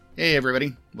Hey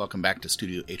everybody, welcome back to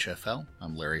Studio HFL.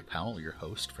 I'm Larry Powell, your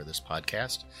host for this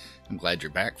podcast. I'm glad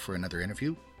you're back for another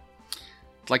interview.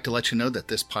 I'd like to let you know that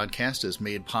this podcast is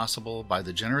made possible by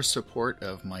the generous support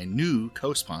of my new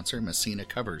co-sponsor, Messina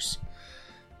Covers.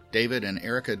 David and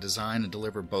Erica design and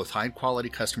deliver both high-quality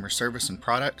customer service and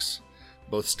products,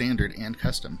 both standard and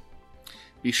custom.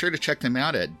 Be sure to check them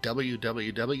out at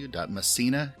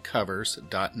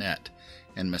www.messinacovers.net.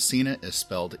 And Messina is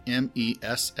spelled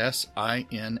Messina-Covers.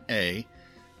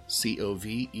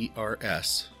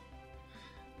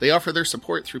 They offer their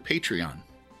support through Patreon.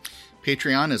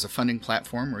 Patreon is a funding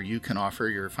platform where you can offer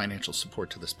your financial support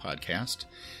to this podcast,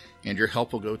 and your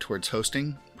help will go towards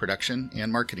hosting, production,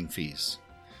 and marketing fees.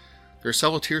 There are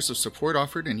several tiers of support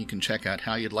offered, and you can check out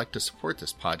how you'd like to support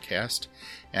this podcast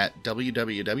at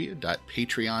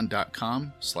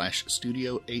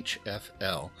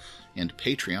www.patreon.com/studiohfl. And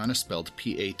Patreon is spelled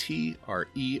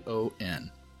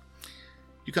Patreon.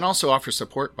 You can also offer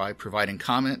support by providing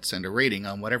comments and a rating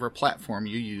on whatever platform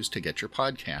you use to get your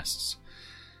podcasts.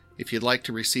 If you'd like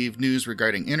to receive news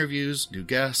regarding interviews, new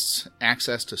guests,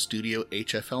 access to Studio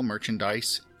HFL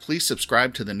merchandise, please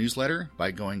subscribe to the newsletter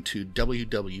by going to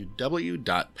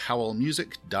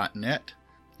www.powellmusic.net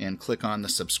and click on the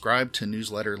subscribe to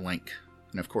newsletter link.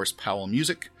 And of course, Powell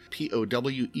Music,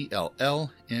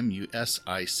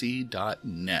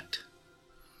 POWELLMUSIC.net.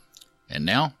 And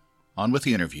now, on with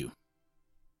the interview.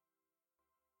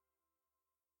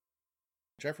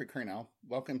 Jeffrey Curnow,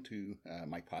 welcome to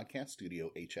my podcast,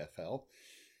 Studio HFL.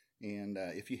 And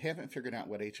if you haven't figured out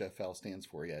what HFL stands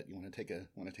for yet, you want to take a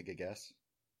guess?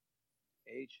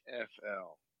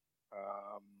 HFL.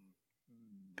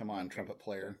 Come on, trumpet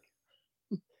player.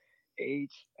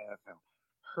 HFL.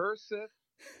 Herseth.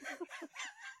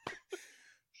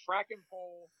 Fracking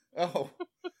pole. Oh,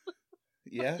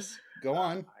 yes. Go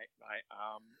on.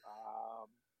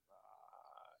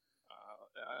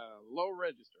 Low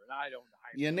register, and I don't.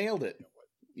 You nailed it.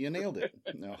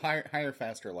 No, higher,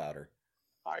 faster, louder.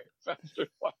 Higher, faster,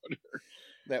 louder.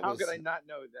 How could I not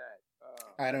know that?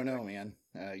 I don't know, man.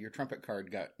 Your trumpet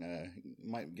card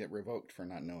might get revoked for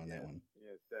not knowing that one.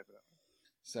 Yes, definitely.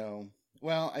 So,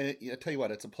 well, I tell you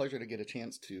what, it's a pleasure to get a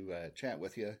chance to chat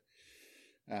with you.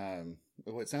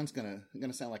 It sounds gonna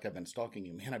sound like I've been stalking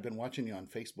you, man. I've been watching you on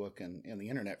Facebook and the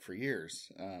internet for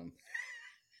years.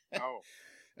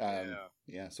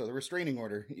 Yeah. So the restraining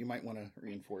order, you might want to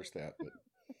reinforce that. But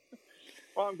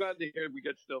well, I'm glad to hear we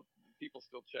get people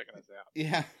still checking us out.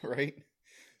 Yeah, right.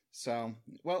 So,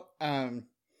 well, this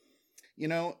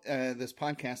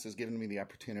podcast has given me the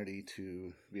opportunity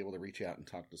to be able to reach out and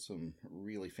talk to some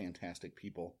really fantastic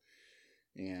people.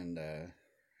 And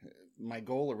my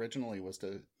goal originally was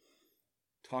to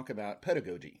talk about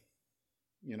pedagogy,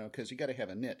 because you got to have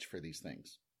a niche for these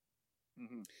things.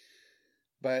 Mm-hmm.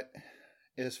 But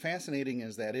as fascinating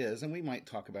as that is, and we might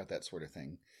talk about that sort of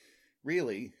thing,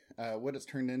 really, what it's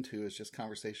turned into is just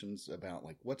conversations about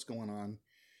like what's going on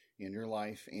in your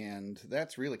life. And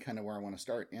that's really kind of where I want to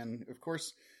start. And of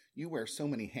course, you wear so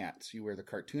many hats. You wear the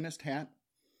cartoonist hat,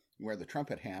 you wear the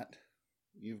trumpet hat,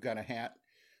 you've got a hat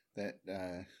that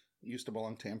used to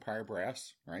belong to Empire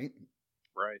Brass, right?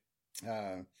 Right.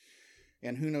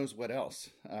 And who knows what else.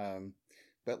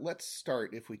 But let's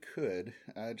start, if we could,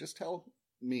 just tell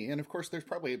me, and of course there's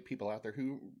probably people out there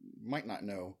who might not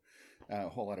know a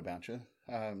whole lot about you.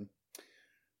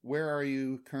 Where are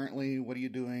you currently? What are you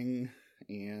doing?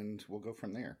 And we'll go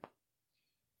from there.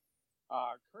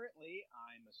 Currently,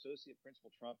 I'm Associate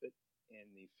Principal Trumpet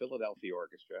in the Philadelphia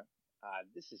Orchestra.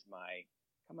 This is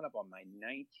coming up on my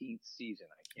 19th season.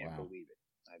 I can't believe it.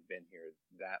 I've been here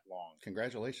that long.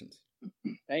 Congratulations.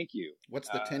 Thank you. What's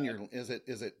the tenure? Is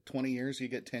it 20 years you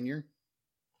get tenure?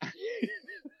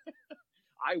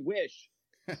 I wish.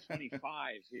 25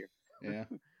 here. Yeah.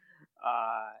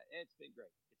 It's been great.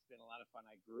 It's been a lot of fun.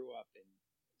 I grew up in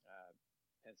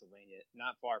Pennsylvania,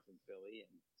 not far from Philly,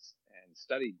 and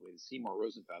studied with Seymour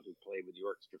Rosenfeld, who played with the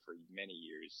orchestra for many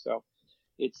years. So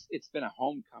it's been a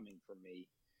homecoming for me,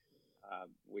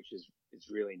 which is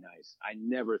really nice. I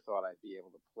never thought I'd be able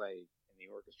to play in the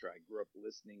orchestra I grew up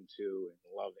listening to and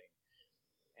loving.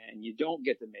 And you don't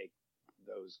get to make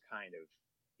those kind of,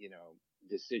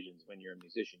 decisions when you're a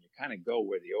musician. You kind of go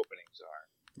where the openings are.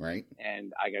 Right.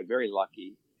 And I got very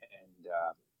lucky, and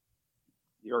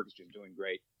the orchestra is doing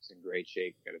great. It's in great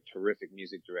shape. Got a terrific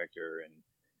music director, and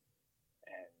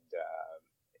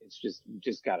it's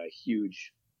just got a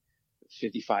huge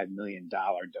 $55 million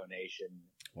donation.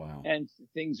 Wow. And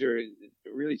things are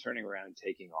really turning around and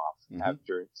taking off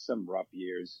after some rough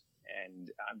years.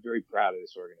 And I'm very proud of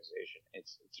this organization.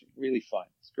 It's really fun.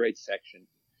 It's a great section.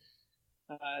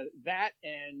 That,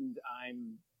 and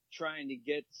I'm trying to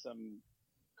get some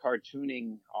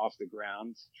cartooning off the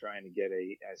ground, trying to get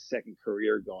a second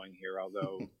career going here.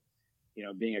 Although,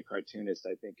 being a cartoonist,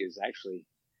 I think, is actually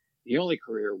the only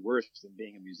career worse than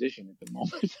being a musician at the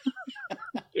moment.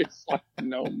 It's like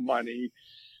no money,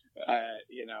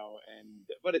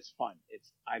 but it's fun.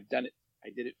 I've done it. I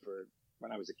did it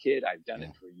when I was a kid. I've done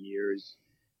it for years.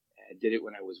 I did it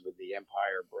when I was with the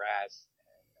Empire Brass.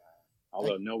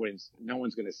 Although no one's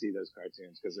going to see those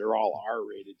cartoons because they're all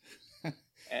R-rated.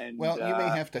 And well, you may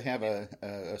have to have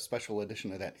a special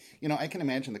edition of that. I can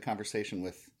imagine the conversation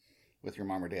with your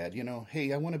mom or dad.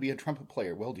 Hey, I want to be a trumpet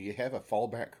player. Well, do you have a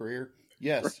fallback career?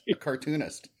 Yes, right. A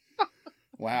cartoonist.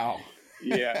 Wow.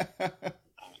 Yeah.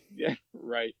 Yeah.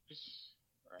 Right.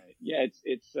 Yeah.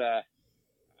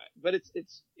 But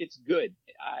it's good.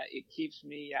 It keeps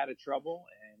me out of trouble,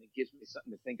 and it gives me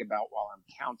something to think about while I'm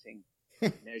counting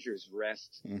measures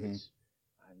rest, which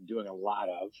I'm doing a lot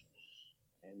of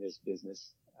in this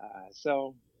business.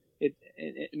 So it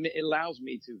allows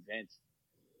me to vent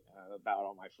about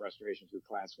all my frustrations with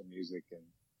classical music, and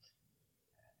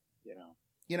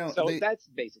so that's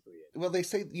basically it. Well, they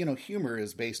say humor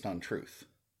is based on truth,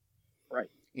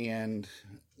 right? And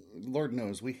Lord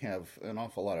knows we have an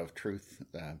awful lot of truth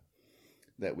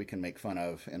that we can make fun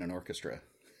of in an orchestra.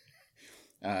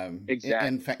 Exactly.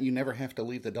 In fact, you never have to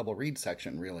leave the double reed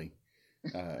section, really,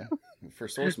 for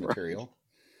source material.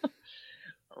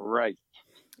 Right.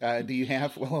 Do you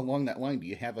have, along that line, do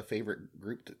you have a favorite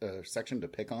group section to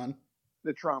pick on?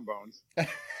 The trombones.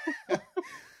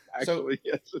 Actually,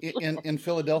 so, yes. In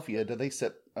Philadelphia, do they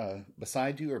sit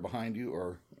beside you or behind you,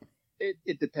 or?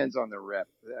 It depends on the rep.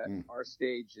 Our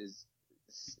stage is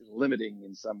limiting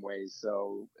in some ways.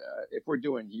 So if we're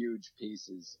doing huge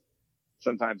pieces,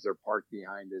 sometimes they're parked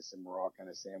behind us and we're all kind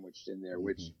of sandwiched in there,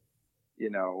 which,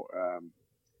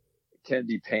 can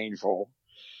be painful.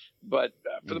 But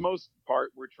for the most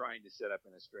part, we're trying to set up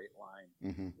in a straight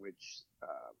line, which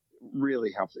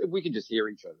really helps. We can just hear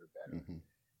each other better.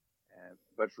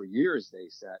 But for years, they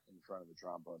sat in front of the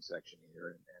trombone section here,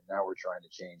 and now we're trying to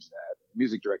change that. The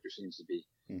music director seems to be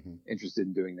interested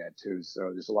in doing that, too.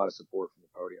 So there's a lot of support from the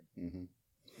podium.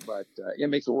 But it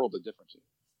makes a world of difference.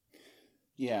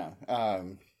 Yeah.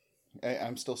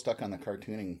 I'm still stuck on the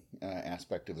cartooning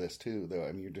aspect of this, too, though.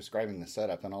 I mean, you're describing the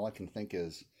setup, and all I can think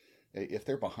is, if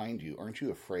they're behind you, aren't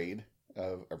you afraid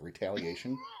of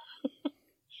retaliation?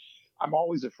 I'm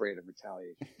always afraid of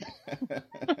retaliation.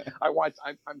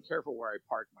 I'm careful where I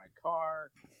park my car.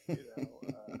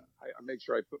 I make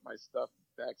sure I put my stuff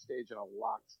backstage in a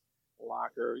locked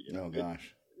locker. Oh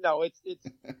gosh. No, it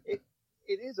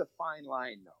is a fine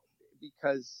line though,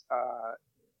 because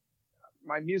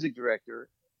my music director,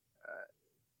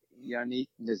 Yannick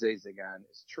Nezezagan,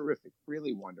 is terrific,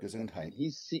 really wonderful.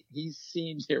 He's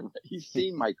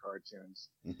seen my cartoons,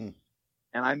 and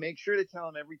I make sure to tell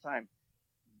him every time,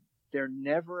 they're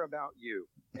never about you,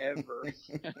 ever.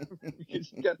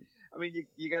 You got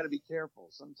to be careful.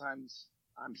 Sometimes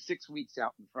I'm 6 weeks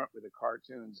out in front with the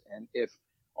cartoons, and if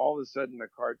all of a sudden a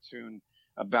cartoon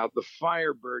about the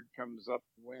Firebird comes up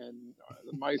when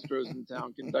the maestro's in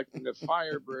town conducting the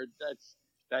Firebird,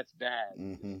 that's bad.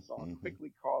 So I'll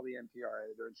quickly call the NPR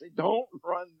editor and say, don't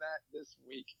run that this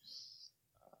week.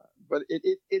 But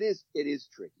it is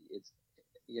tricky. It's,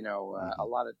 a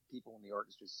lot of people in the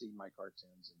orchestra see my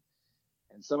cartoons,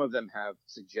 and some of them have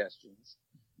suggestions.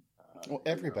 Well,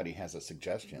 everybody has a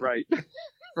suggestion. Right.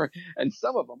 Right. And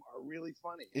some of them are really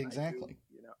funny. Exactly.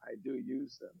 I do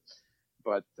use them.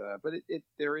 But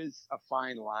there is a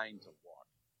fine line to walk.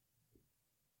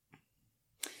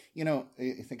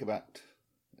 You think about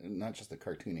not just the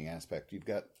cartooning aspect. You've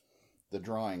got the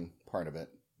drawing part of it,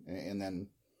 and then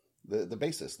the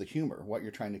basis, the humor, what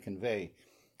you're trying to convey.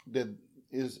 Let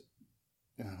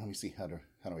me see, how do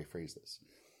I phrase this?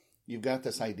 You've got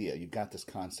this idea, you've got this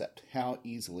concept. How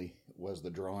easily was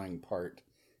the drawing part?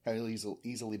 How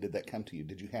easily did that come to you?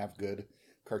 Did you have good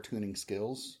cartooning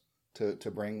skills to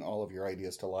bring all of your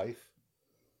ideas to life?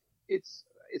 It's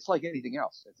like anything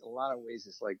else. It's a lot of ways.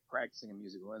 It's like practicing a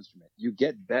musical instrument. You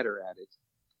get better at it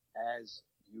as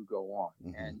you go on,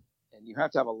 and you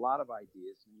have to have a lot of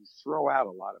ideas, and you throw out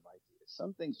a lot of ideas.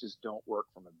 Some things just don't work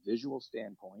from a visual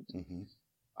standpoint.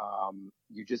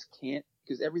 You just can't,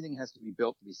 because everything has to be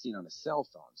built to be seen on a cell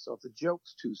phone. So if the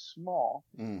joke's too small,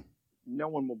 no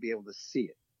one will be able to see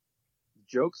it. The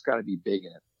joke's got to be big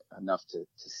enough to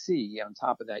see. On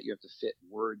top of that, you have to fit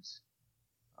words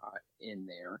in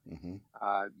there. You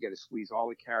got to squeeze all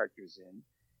the characters in,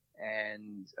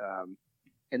 and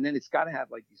then it's got to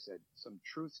have, like you said, some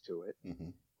truth to it.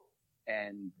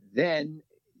 And then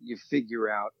you figure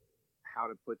out how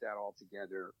to put that all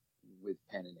together with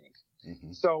pen and ink.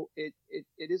 Mm-hmm. So it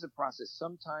is a process.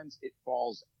 Sometimes it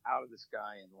falls out of the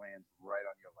sky and lands right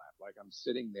on your lap. Like I'm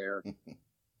sitting there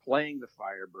playing the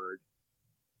Firebird,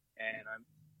 and I'm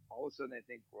all of a sudden I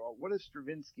think, well, what if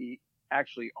Stravinsky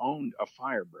actually owned a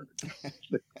Firebird,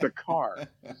 the car?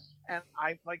 And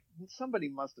I'm like, somebody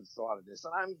must have thought of this.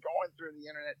 And I'm going through the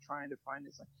internet trying to find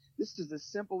this. This is the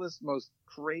simplest, most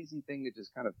crazy thing that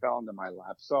just kind of fell into my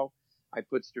lap. So I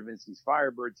put Stravinsky's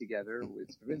Firebird together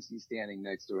with Stravinsky standing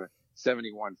next to a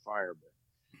 71 Firebird.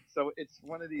 So it's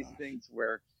one of these things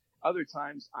where other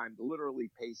times I'm literally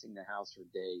pacing the house for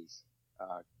days,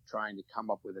 trying to come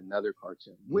up with another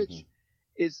cartoon, which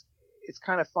is, it's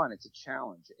kind of fun. It's a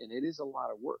challenge, and it is a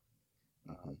lot of work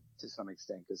to some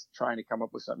extent, because trying to come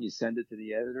up with something, you send it to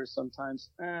the editor sometimes,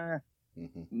 I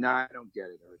don't get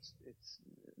it, or it's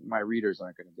my readers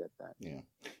aren't going to get that. Yeah.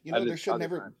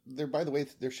 By the way,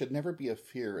 there should never be a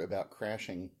fear about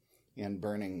crashing and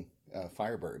burning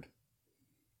Firebird.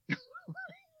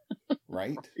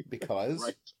 Right?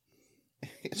 Because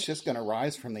it's just going to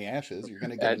rise from the ashes. You're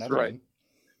going to get another one.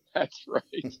 That's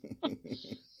right.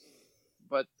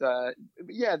 But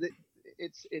yeah,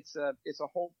 it's a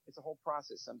whole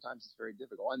process. Sometimes it's very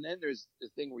difficult, and then there's the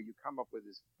thing where you come up with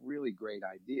this really great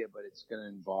idea, but it's going to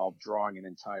involve drawing an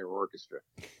entire orchestra,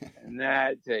 and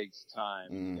that takes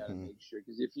time. You got to make sure,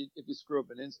 because if you screw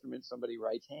up an instrument, somebody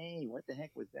writes, "Hey, what the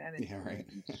heck was that instrument?"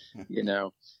 You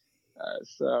know.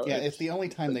 So yeah, it's the only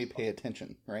time they pay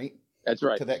attention, right? That's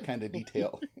right. To that kind of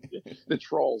detail. The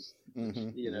trolls.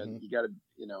 You know, you got to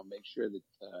make sure that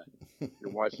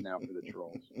you're watching out for the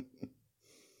trolls.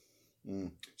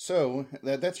 So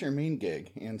that's your main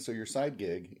gig, and so your side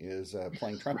gig is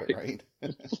playing trumpet, right?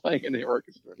 Playing in the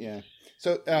orchestra. Yeah.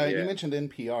 So you mentioned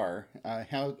NPR.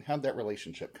 How'd that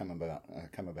relationship come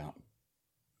about?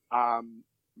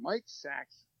 Mike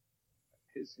Sachs,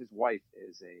 his wife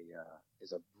is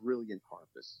a brilliant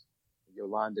harpist,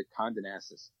 Yolanda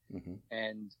Condonasis,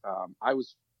 and I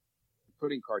was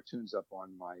putting cartoons up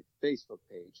on my Facebook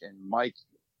page, and Mike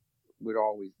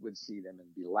would see them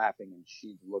and be laughing, and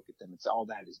she'd look at them and say, "Oh,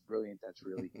 that is brilliant. That's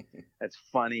really, that's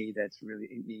funny. That's really,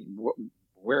 I mean,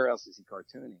 where else is he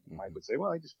cartooning?" And Mike would say,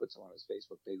 "Well, he just puts them on his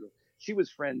Facebook page." She was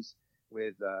friends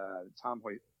with Tom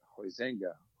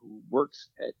Huizenga, who works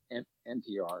at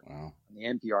NPR on the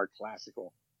NPR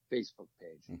Classical Facebook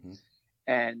page,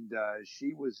 and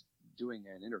she was doing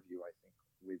an interview, I think,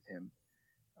 with him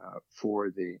for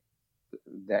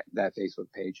that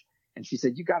Facebook page. And she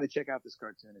said, "You got to check out this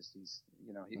cartoonist.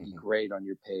 He'd be great on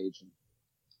your page." And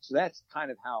so that's kind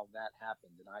of how that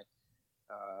happened. And I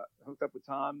hooked up with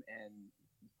Tom, and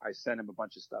I sent him a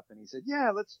bunch of stuff. And he said,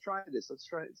 "Yeah, let's try this.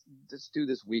 Let's do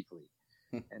this weekly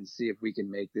and see if we can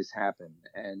make this happen."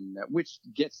 And which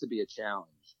gets to be a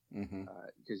challenge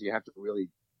because you have to really.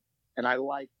 And I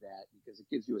like that because it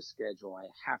gives you a schedule. I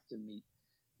have to meet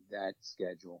that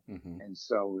schedule. And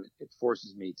so it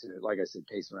forces me to, like I said,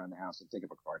 pace around the house and think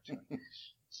of a cartoon.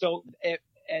 So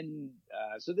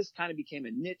this kind of became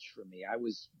a niche for me. I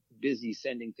was busy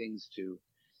sending things to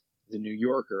the New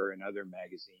Yorker and other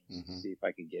magazines to see if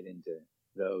I could get into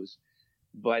those.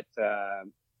 But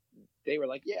they were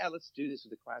like, "Yeah, let's do this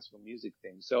with the classical music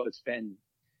thing." So it's been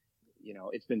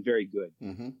very good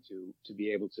to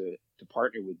be able to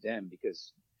partner with them,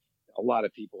 because a lot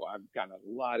of people, I've gotten a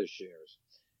lot of shares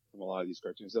from a lot of these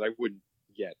cartoons that I wouldn't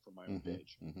get from my own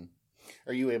page.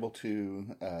 Are you able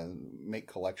to make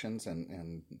collections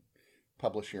and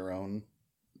publish your own,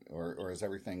 or is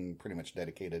everything pretty much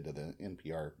dedicated to the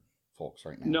NPR folks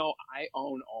right now? No, I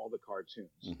own all the cartoons,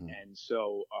 and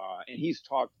so and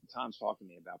Tom's talking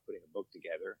to me about putting a book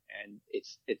together, and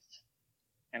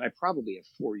and I probably have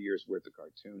 4 years worth of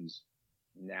cartoons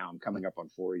now. I'm coming up on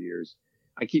 4 years.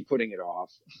 I keep putting it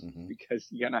off because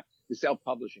the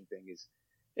self-publishing thing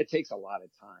it takes a lot of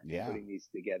time putting these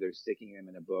together, sticking them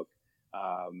in a book,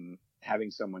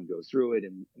 having someone go through it,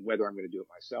 and whether I'm going to do it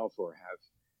myself or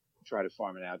try to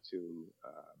farm it out to,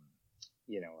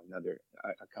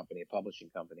 a company, a publishing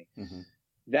company.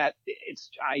 That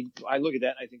I look at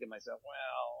that and I think to myself,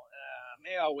 well,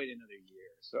 maybe I'll wait another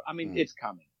year. So, I mean, it's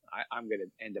coming. I'm going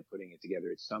to end up putting it together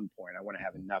at some point. I want to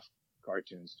have enough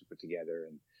cartoons to put together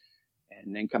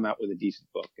and then come out with a decent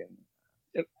book, and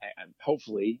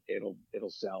hopefully it'll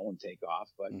sell and take off.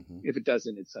 But if it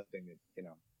doesn't, it's something that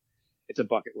it's a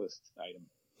bucket list item.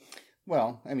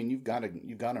 Well, I mean, you've got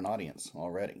an audience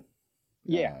already.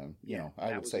 Yeah,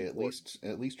 I would say important.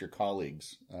 at least your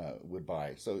colleagues would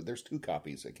buy. So there's 2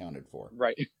 copies accounted for.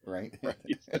 Right.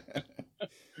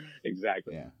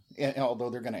 Exactly. Yeah. And although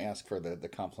they're going to ask for the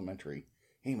complimentary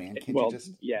hey man, can't Well, you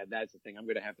just? yeah, that's the thing. I'm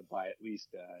going to have to buy at least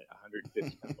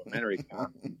 150 complimentary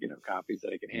copies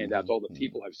that I can hand out to all the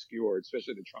people I've skewered,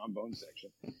 especially the trombone section.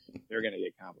 They're going to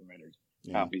get complimentary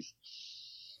copies.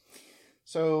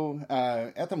 So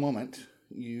at the moment,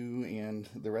 you and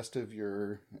the rest of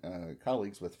your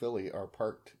colleagues with Philly are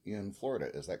parked in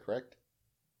Florida. Is that correct?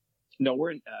 No,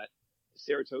 we're in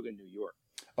Saratoga, New York.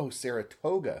 Oh,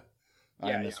 Saratoga.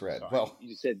 I misread. Well,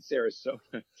 you said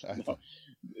Sarasota. No,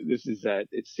 this is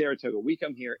it's Saratoga. We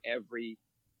come here every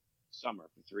summer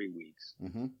for 3 weeks,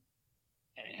 and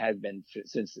it has been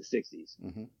since the '60s.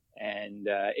 And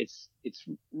it's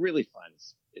really fun.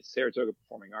 It's Saratoga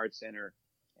Performing Arts Center,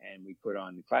 and we put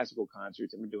on classical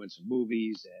concerts, and we're doing some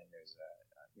movies, and there's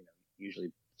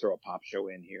usually throw a pop show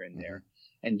in here and there,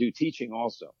 and do teaching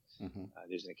also.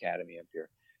 There's an academy up here,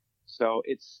 so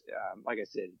it's like I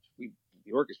said,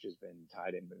 the orchestra's been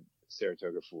tied in with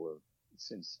Saratoga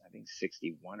since I think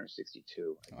 '61 or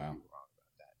 '62. I could be wrong about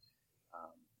that.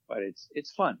 But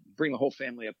it's fun. Bring the whole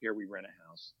family up here. We rent a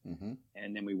house,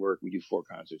 and then we do 4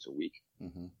 concerts a week.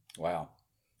 Wow.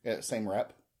 Same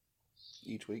rep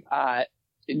each week? For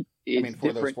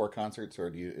those 4 concerts,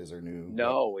 or is there new?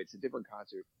 No, it's a different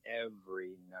concert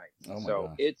every night. Oh my so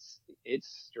gosh. it's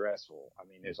stressful. I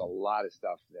mean, there's a lot of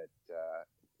stuff that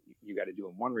you got to do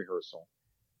in one rehearsal,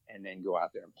 and then go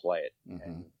out there and play it.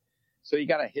 And so you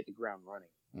got to hit the ground running.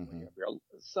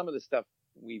 Some of the stuff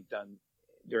we've done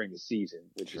during the season,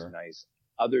 which is nice.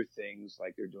 Other things,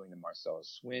 like they're doing the Marcellus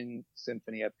Swing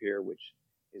Symphony up here, which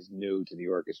is new to the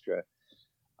orchestra.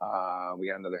 We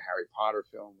got another Harry Potter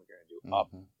film. We're going to do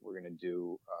Up. We're going to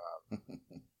do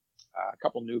a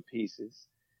couple new pieces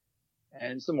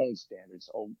and some old standards,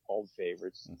 old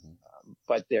favorites.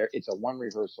 But it's a one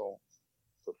rehearsal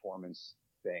performance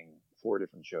thing, 4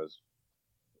 different shows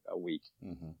a week.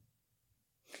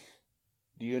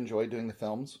 Do you enjoy doing the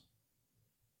films?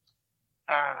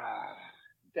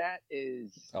 That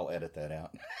is... I'll edit that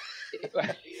out.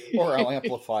 Or I'll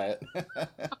amplify it.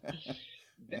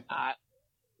 I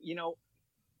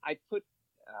put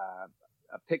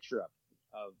a picture up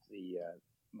of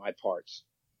my parts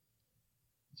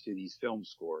to these film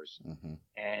scores,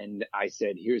 and I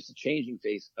said, "Here's the changing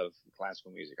face of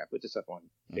classical music." I put this up on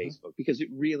Facebook because it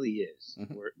really is.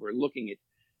 We're looking at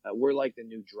we're like the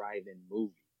new drive-in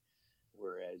movie,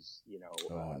 whereas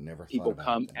people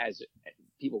come as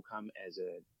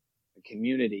a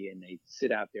community, and they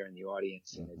sit out there in the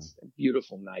audience, and it's a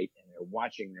beautiful night, and they're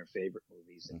watching their favorite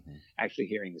movies and actually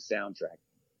hearing the soundtrack.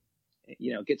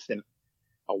 It gets them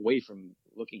away from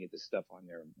looking at the stuff on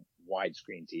their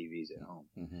widescreen TVs at home.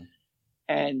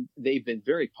 And they've been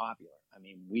very popular. I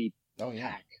mean, we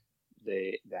pack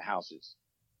the houses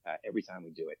every time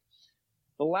we do it.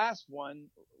 The last one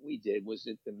we did was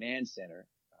at the Mann Center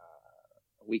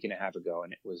a week and a half ago,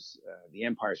 and it was The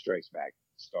Empire Strikes Back,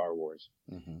 Star Wars.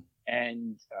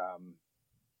 And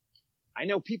I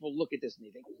know people look at this and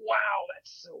they think, wow,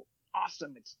 that's so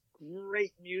awesome. It's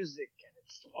great music. And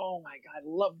it's, oh my God, I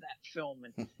love that film.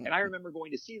 And I remember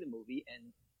going to see the movie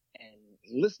and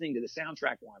listening to the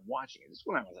soundtrack while I'm watching it. This is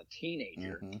when I was a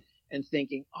teenager and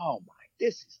thinking, oh my,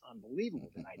 this is unbelievable.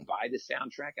 Then I'd buy the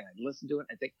soundtrack and I'd listen to it and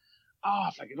I'd think, oh,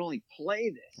 if I could only play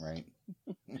this. Right.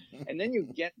 And then you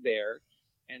get there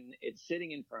and it's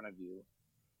sitting in front of you.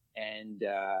 And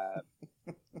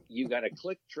you got a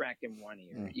click track in one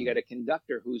ear. You got a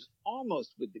conductor who's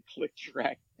almost with the click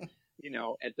track, at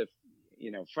the,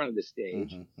 front of the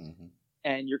stage.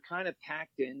 And you're kind of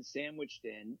packed in, sandwiched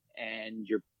in, and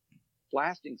you're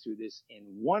blasting through this in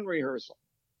one rehearsal.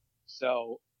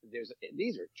 So these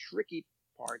are tricky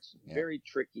parts, very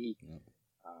tricky,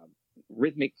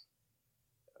 rhythmic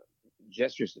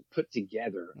gestures to put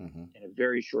together in a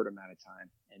very short amount of time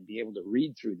and be able to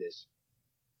read through this.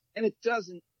 And it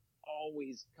doesn't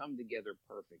always come together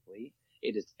perfectly.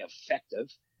 It is effective,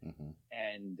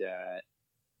 and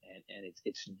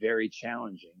it's very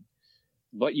challenging.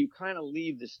 But you kind of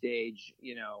leave the stage,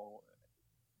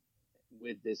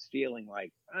 with this feeling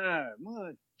like,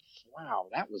 wow,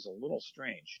 that was a little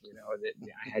strange. That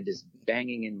I had this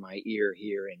banging in my ear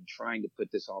here and trying to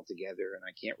put this all together, and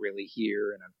I can't really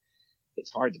hear, and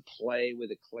it's hard to play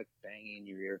with a click banging in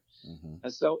your ear.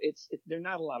 And so they're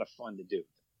not a lot of fun to do.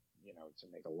 To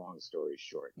make a long story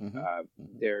short,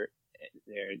 they're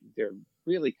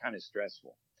really kind of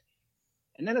stressful.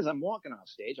 And then as I'm walking off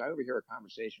stage, I overhear a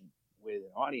conversation with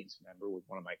an audience member, with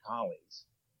one of my colleagues.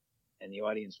 And the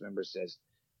audience member says,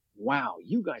 wow,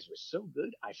 you guys were so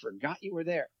good. I forgot you were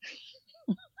there.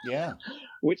 Yeah.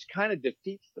 Which kind of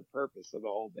defeats the purpose of the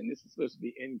whole thing. This is supposed to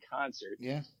be in concert.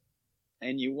 Yeah.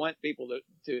 And you want people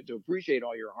to appreciate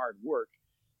all your hard work.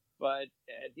 But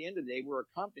at the end of the day, we're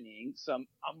accompanying some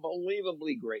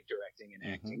unbelievably great directing and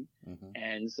acting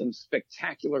and some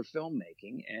spectacular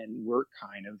filmmaking. And we're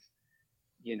kind of,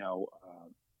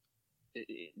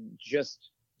 just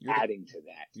adding to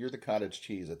that. You're the cottage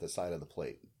cheese at the side of the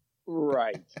plate.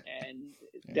 Right. And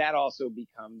that also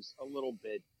becomes a little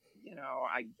bit,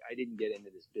 I didn't get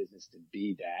into this business to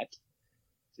be that,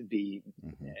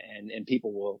 and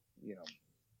people will,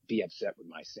 be upset with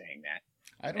my saying that.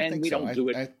 I don't think so. Don't do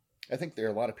it. I think there are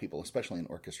a lot of people, especially in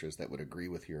orchestras, that would agree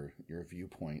with your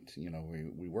viewpoint.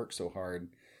 We work so hard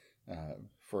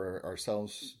for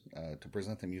ourselves to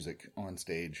present the music on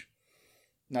stage.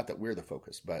 Not that we're the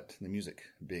focus, but the music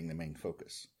being the main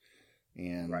focus.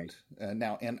 And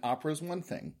now, and opera is one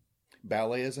thing,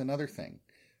 ballet is another thing,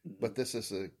 but this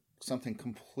is something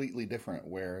completely different,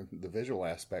 where the visual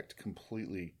aspect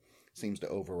completely seems to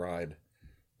override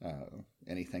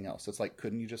anything else. It's like,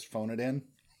 couldn't you just phone it in?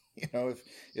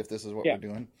 If this is what we're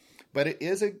doing. But it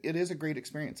is a great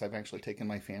experience. I've actually taken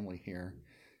my family here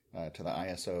to the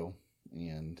ISO,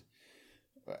 and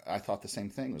I thought the same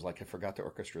thing. It was like, I forgot the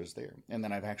orchestra is there. And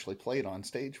then I've actually played on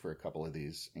stage for a couple of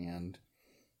these, and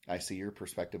I see your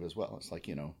perspective as well. It's like,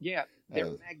 Yeah, they're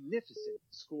magnificent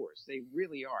scores. They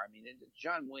really are. I mean,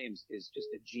 John Williams is just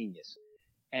a genius.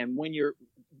 And when you're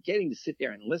getting to sit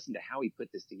there and listen to how he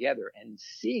put this together and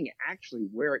seeing actually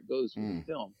where it goes with the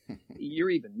film, you're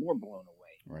even more blown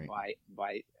away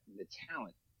by the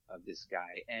talent of this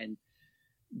guy.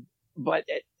 But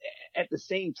at the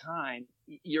same time,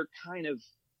 you're kind of,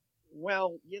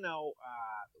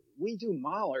 we do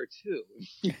Mahler too.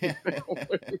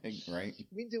 Right.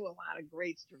 We do a lot of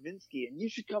great Stravinsky, and you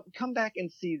should come back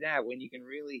and see that when you can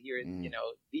really hear,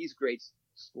 these great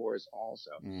scores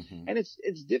also. And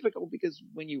it's difficult because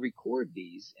when you record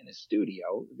these in a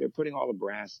studio, they're putting all the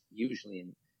brass usually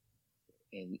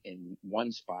in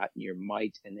one spot in your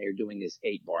mic, and they're doing this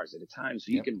 8 bars at a time,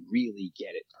 so you can really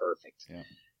get it perfect.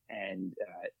 And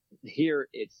here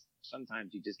it's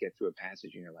sometimes you just get through a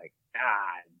passage and you're like,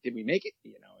 did we make it?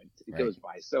 It goes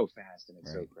by so fast and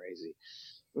it's so crazy.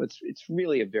 It's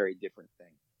really a very different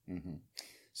thing.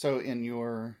 So in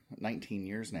your 19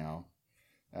 years now,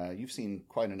 you've seen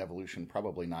quite an evolution,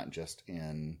 probably not just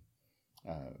in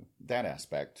that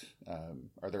aspect.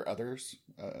 Are there other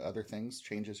things,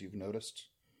 changes you've noticed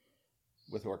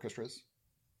with orchestras?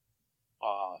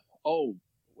 I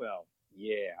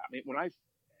mean,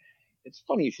 it's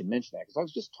funny you should mention that, because I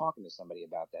was just talking to somebody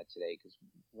about that today, because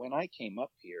when I came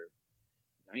up here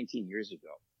 19 years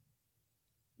ago,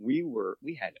 we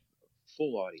had a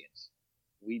full audience.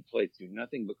 We played through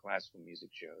nothing but classical music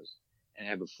shows and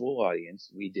have a full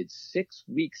audience. We did 6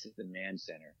 weeks at the Mann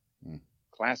Center,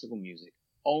 classical music,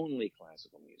 only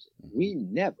classical music. We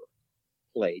never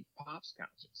played pops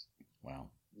concerts. Wow.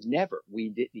 Never.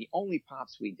 The only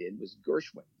pops we did was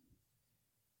Gershwin.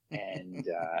 And,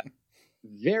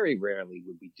 very rarely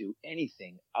would we do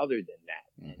anything other than that.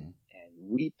 And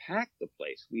we packed the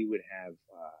place. We would have,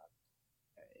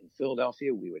 in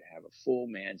Philadelphia, we would have a full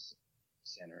Mann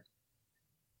Center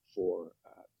for,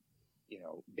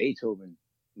 Beethoven,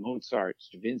 Mozart,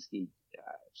 Stravinsky,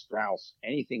 Strauss,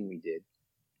 anything we did.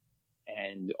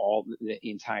 And the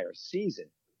entire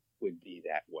season would be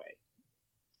that way.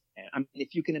 And I mean,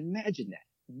 if you can imagine that,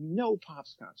 no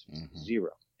pops concerts,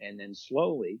 zero. And then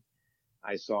slowly,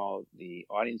 I saw the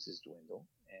audiences dwindle,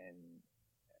 and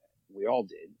we all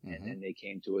did. And then they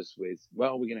came to us with, we're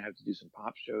going to have to do some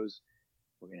pop shows.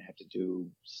 We're going to have to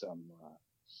do some,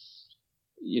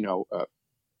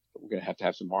 we're going to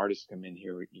have some artists come in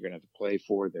here. You're going to have to play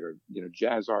for that are,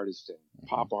 jazz artists and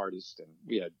pop artists. And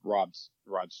we had Rod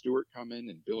Stewart come in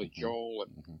and Billy Joel.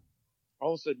 And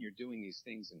all of a sudden you're doing these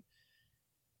things, and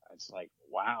it's like,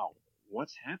 wow,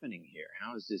 what's happening here?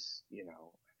 How is this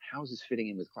fitting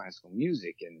in with classical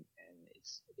music? And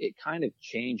it kind of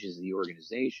changes the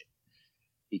organization,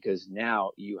 because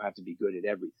now you have to be good at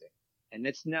everything. And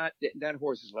that's not, that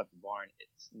horse has left the barn.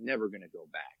 It's never going to go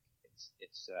back.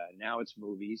 It's now it's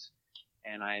movies,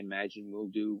 and I imagine we'll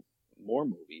do more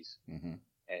movies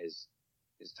as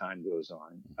time goes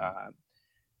on,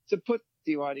 to put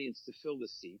the audience, to fill the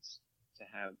seats, to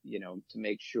have, to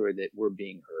make sure that we're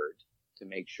being heard, to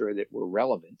make sure that we're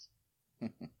relevant.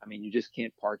 I mean, you just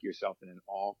can't park yourself in an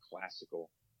all classical,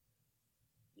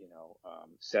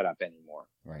 setup anymore.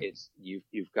 Right.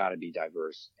 You've got to be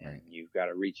diverse, and you've got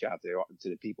to reach out to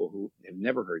the people who have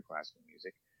never heard classical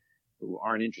music, who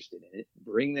aren't interested in it,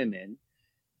 bring them in,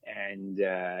 and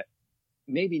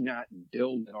maybe not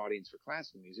build an audience for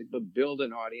classical music, but build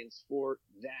an audience for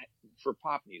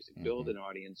pop music, build an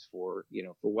audience for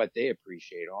what they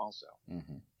appreciate also,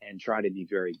 and try to be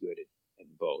very good at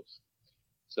both.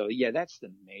 So yeah, that's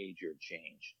the major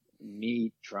change.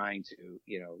 Me trying to,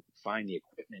 find the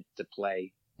equipment to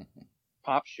play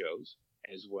pop shows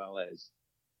as well as,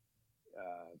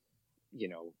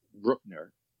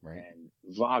 Bruckner Right. and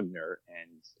Wagner and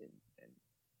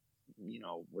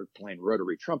we're playing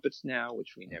rotary trumpets now,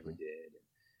 which we never did.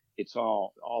 It's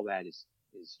all that is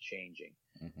changing.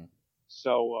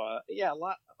 So, yeah, a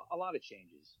lot of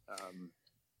changes.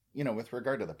 With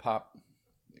regard to the pop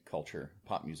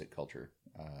music culture,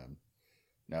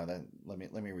 no, let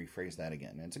me rephrase that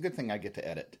again. And it's a good thing I get to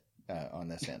edit on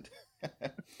this end.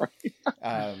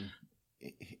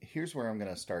 Here's where I'm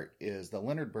going to start: is the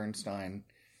Leonard Bernstein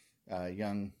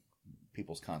young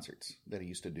people's concerts that he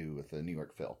used to do with the New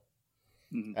York Phil.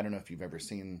 I don't know if you've ever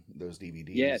seen those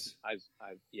DVDs. Yes, I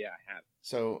have.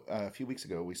 So a few weeks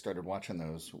ago, we started watching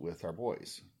those with our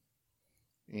boys,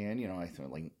 and I think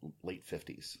like late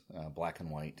 50s, black and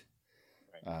white.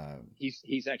 Right.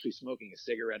 He's actually smoking a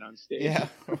cigarette on stage. Yeah,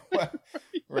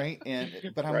 right.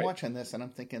 But I'm watching this, and I'm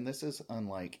thinking this is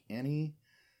unlike any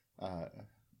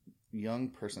young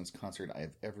person's concert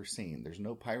I've ever seen. There's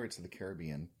no Pirates of the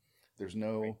Caribbean. There's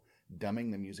no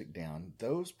dumbing the music down.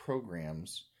 Those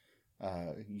programs,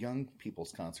 young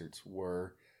people's concerts,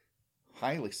 were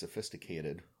highly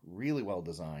sophisticated, really well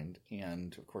designed,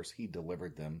 and of course he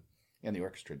delivered them, and the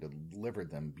orchestra delivered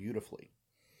them beautifully.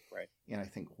 Right. And I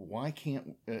think, why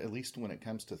can't, at least when it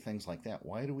comes to things like that,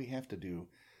 why do we have to do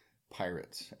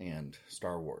Pirates and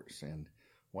Star Wars? And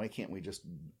why can't we just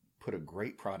put a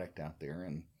great product out there,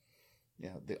 and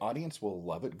the audience will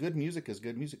love it. Good music is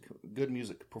good music. Good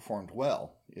music performed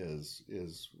well is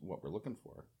what we're looking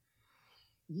for.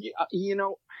 Yeah, I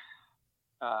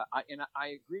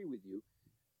agree with you.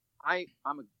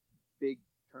 I'm a big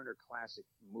Turner Classic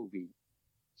movie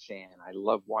fan. I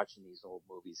love watching these old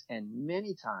movies, and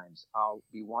many times I'll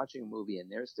be watching a movie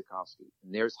and there's Stokowski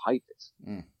and there's Heifetz,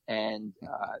 and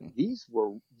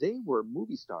they were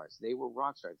movie stars. They were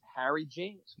rock stars. Harry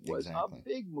James was a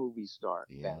big movie star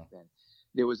back then.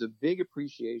 There was a big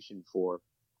appreciation for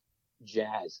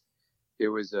jazz.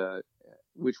 There was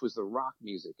which was the rock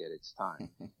music at its time,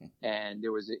 and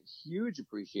there was a huge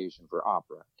appreciation for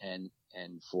opera and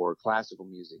for classical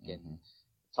music and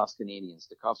Toscanini and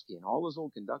Stokowski and all those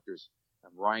old conductors,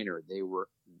 Reiner. They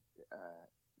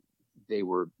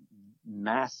were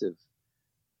massive,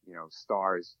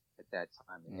 stars at that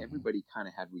time, and everybody kind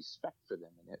of had respect for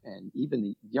them, and even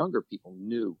the younger people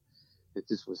knew that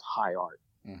this was high art,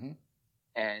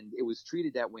 and it was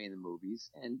treated that way in the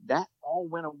movies, and that all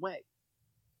went away.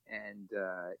 And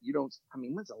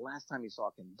when's the last time you saw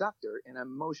a conductor in a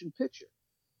motion picture,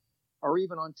 or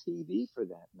even on TV for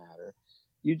that matter?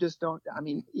 You just don't.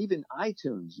 Even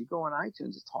iTunes. You go on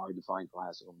iTunes, it's hard to find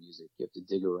classical music. You have to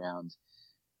dig around,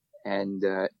 and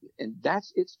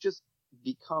it's just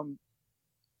become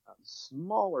a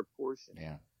smaller portion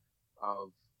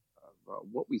of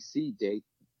what we see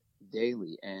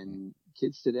daily. And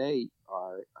kids today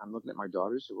are. I'm looking at my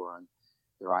daughters who are on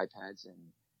their iPads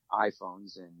and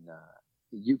iPhones, and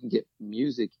you can get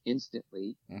music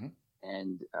instantly,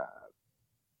 and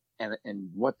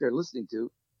what they're listening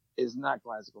to is not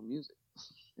classical music.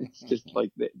 It's just like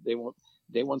they want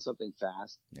something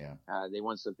fast. They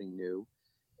want something new,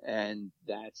 and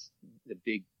that's the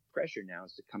big pressure now,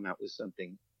 is to come out with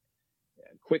something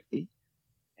quickly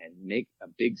and make a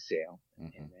big sale,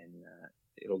 and then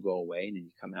it'll go away, and then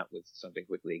you come out with something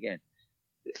quickly again.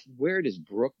 Where does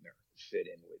Bruckner fit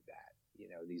in with that?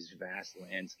 These vast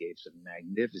landscapes of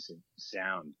magnificent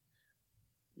sound,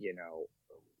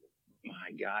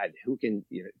 my God, who can,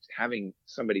 having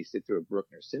somebody sit through a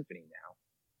Bruckner symphony now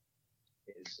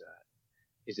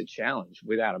is a challenge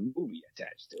without a movie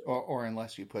attached to it. Or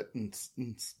unless you put,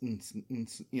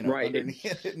 right.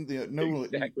 underneath it.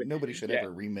 Nobody should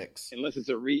ever remix. Unless it's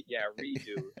a redo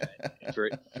for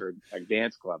a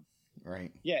dance club.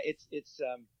 Right. Yeah. It's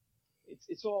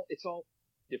all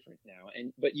different now.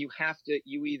 But you have to,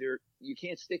 you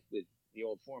can't stick with the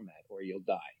old format or you'll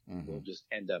die. You'll just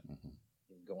end up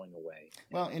going away.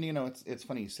 Well, and it's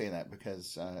funny you say that,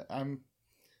 because I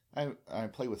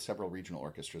play with several regional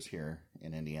orchestras here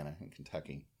in Indiana and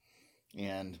Kentucky,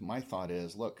 and my thought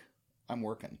is, look, I'm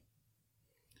working.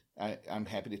 I'm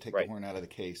happy to take the horn out of the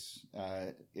case.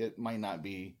 It might not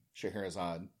be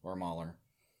Scheherazade or Mahler,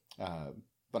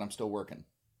 but I'm still working.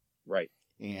 Right.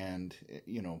 And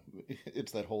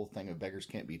it's that whole thing of beggars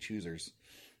can't be choosers.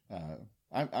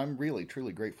 I'm really,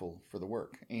 truly grateful for the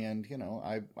work. And,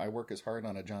 I work as hard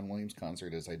on a John Williams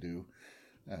concert as I do,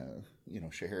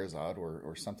 Scheherazade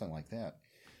or something like that.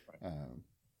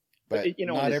 But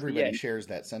not everybody shares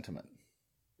that sentiment.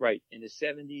 Right. In the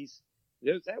 70s,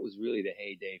 that was really the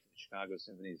heyday for the Chicago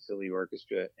Symphony, the Philly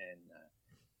Orchestra, and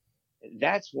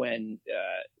that's when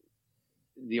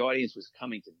the audience was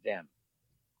coming to them,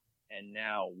 and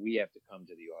now we have to come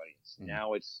to the audience. Mm-hmm.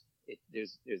 Now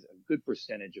there's a good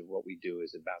percentage of what we do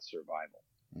is about survival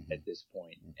mm-hmm. at this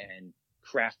point, mm-hmm. and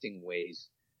crafting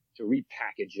ways to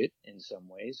repackage it in some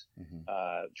ways, mm-hmm.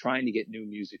 Trying to get new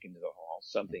music into the hall,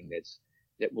 something mm-hmm.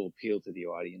 that will appeal to the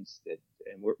audience.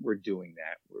 And we're doing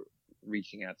that. We're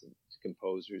reaching out to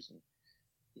composers and,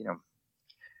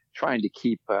 trying to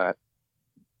keep that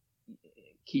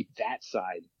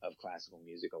side of classical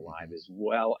music alive mm-hmm. as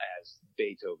well as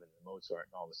Beethoven and Mozart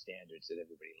and all the standards that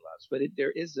everybody loves. But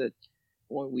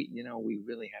we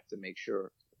really have to make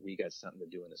sure we got something to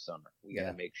do in the summer. We got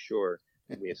to make sure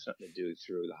that we have something to do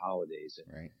through the holidays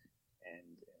and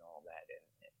all that.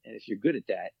 And if you're good at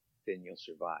that, then you'll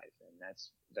survive. And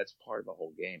that's part of the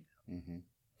whole game now. Mm-hmm.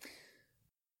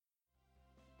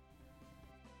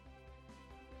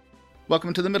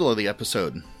 Welcome to the middle of the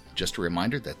episode. Just a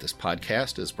reminder that this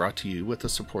podcast is brought to you with the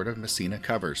support of Messina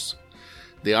Covers.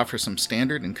 They offer some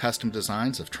standard and custom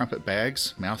designs of trumpet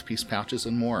bags, mouthpiece pouches,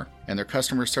 and more. And their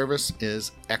customer service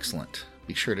is excellent.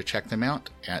 Be sure to check them out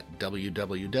at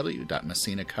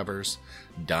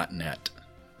www.messinacovers.net.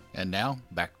 And now,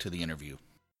 back to the interview.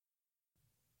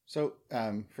 So,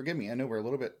 forgive me, I know we're a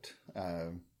little bit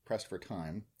pressed for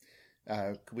time.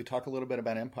 Could we talk a little bit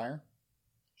about Empire?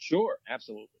 Sure,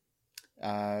 absolutely.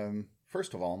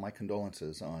 First of all, my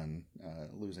condolences on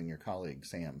losing your colleague,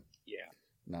 Sam. Yeah.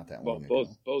 Not that long ago.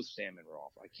 Both Sam and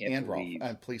Rolf. I can't believe.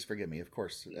 Rolf. Please forgive me, of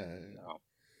course. No,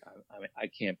 I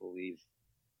can't believe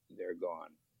they're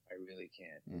gone. I really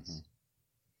can't.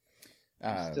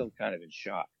 I'm still kind of in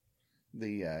shock.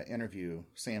 The interview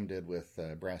Sam did with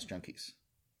Brass Junkies.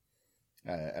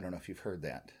 I don't know if you've heard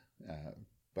that,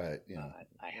 but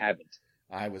I haven't.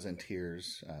 I was in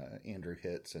tears. Andrew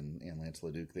Hitz and Lance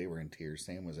LeDuc, they were in tears.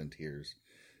 Sam was in tears.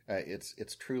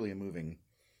 It's truly a moving.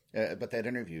 But that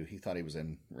interview, he thought he was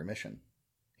in remission.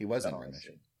 He was in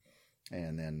remission,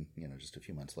 and then just a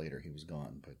few months later, he was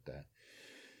gone. But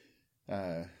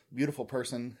beautiful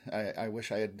person. I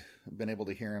wish I had been able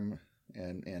to hear him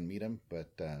and meet him.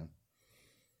 But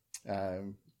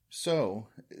so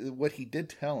what he did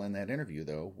tell in that interview,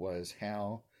 though, was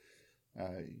how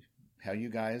you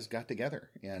guys got together.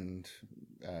 And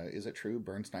is it true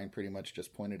Bernstein pretty much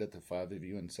just pointed at the five of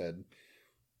you and said,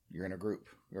 "You're in a group,"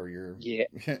 or you're he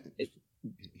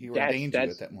ordained you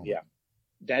at that moment? Yeah,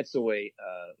 that's the way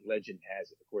legend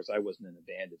has it. Of course, I wasn't in the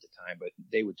band at the time, but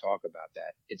they would talk about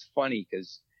that. It's funny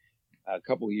because a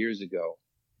couple of years ago,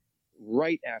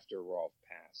 right after Rolf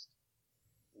passed,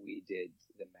 we did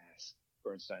the Mass,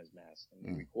 Bernstein's Mass, and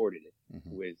we recorded it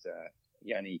with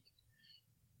Yannick.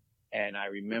 And I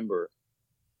remember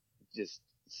just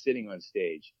sitting on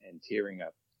stage and tearing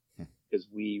up because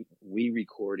we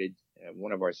recorded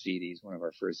one of our CDs. One of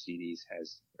our first CDs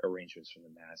has arrangements from the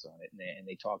Mass on it, and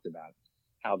they talked about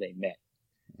how they met.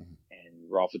 And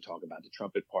Rolf would talk about the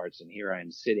trumpet parts, and here I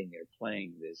am sitting there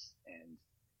playing this and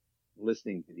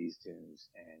listening to these tunes,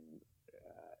 and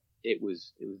it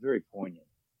was very poignant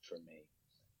for me.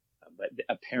 But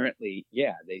apparently,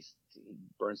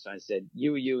 Bernstein said,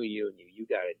 you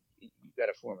got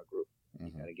to form a group.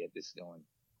 You got to get this going.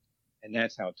 And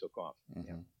that's how it took off.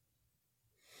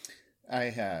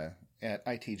 I at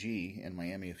ITG in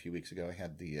Miami a few weeks ago, I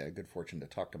had the good fortune to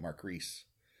talk to Mark Reese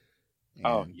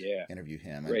and interview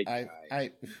him. Great guy.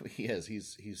 He is.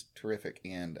 He's terrific,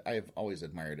 and I've always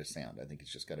admired his sound. I think he's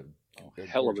just got a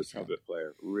hell of a trumpet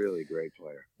player. Really great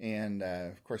player. And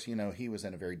of course, he was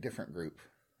in a very different group.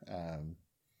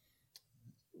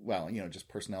 Just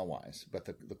personnel-wise, but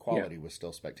the quality was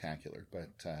still spectacular. But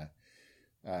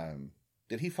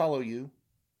did he follow you?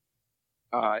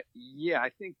 I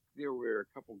think there were a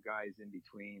couple guys in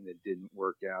between that didn't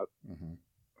work out. Or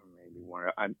maybe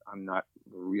one. I'm not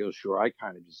real sure. I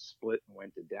kind of just split and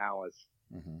went to Dallas,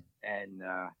 and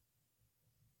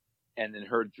then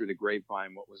heard through the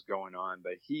grapevine what was going on.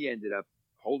 But he ended up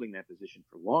holding that position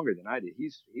for longer than I did.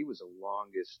 He was the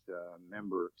longest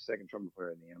member, second trumpet player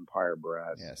in the Empire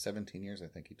Brass. Yeah, 17 years, I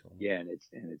think he told me. Yeah, and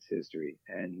its history,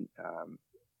 and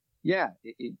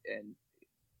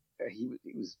he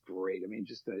was great. I mean,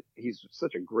 he's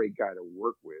such a great guy to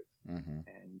work with,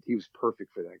 and he was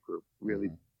perfect for that group, really.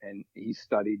 And he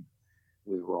studied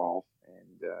with Rolf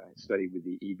and studied with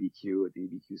the EBQ at the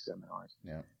EBQ seminars.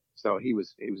 Yeah. So he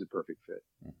was a perfect fit.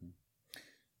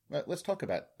 Well, let's talk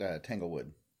about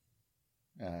Tanglewood.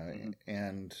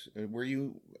 And were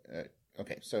you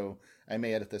okay? So I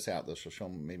may edit this out. This will show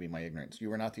maybe my ignorance. You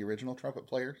were not the original trumpet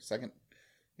player, second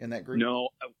in that group. No.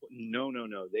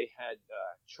 They had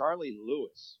Charlie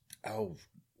Lewis. Oh,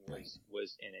 right.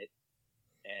 was in it,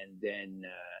 and then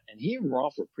and he and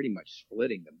Rolf were pretty much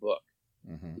splitting the book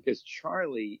because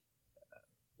Charlie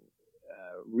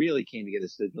really came together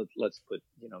and said,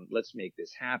 let's make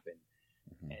this happen.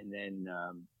 And then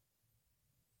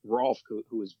Rolf,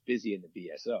 who was busy in the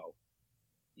BSO,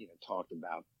 talked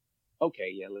about,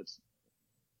 okay, yeah, let's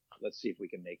see if we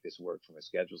can make this work from a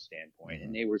schedule standpoint.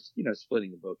 And they were,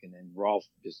 splitting the book, and then Rolf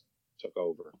just took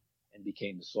over and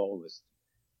became the soloist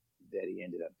that he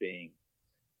ended up being.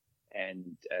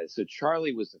 And so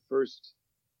Charlie was the first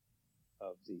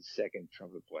of the second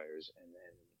trumpet players, and then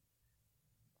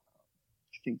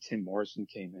I think Tim Morrison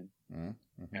came in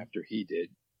after he did,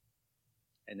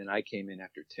 and then I came in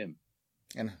after Tim.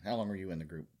 And how long were you in the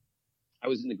group? I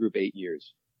was in the group 8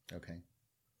 years. Okay.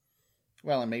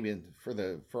 Well, and maybe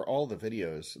for all the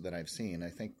videos that I've seen, I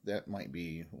think that might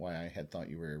be why I had thought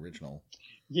you were original.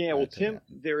 Yeah, well, Tim,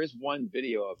 there is one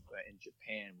video of in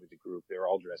Japan with the group. They're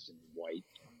all dressed in white.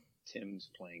 Tim's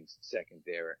playing second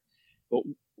there. But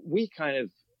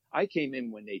I came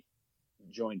in when they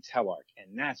joined Telarc,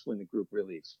 and that's when the group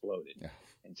really exploded. Yeah.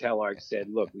 And Telarc said,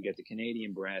 look, we got the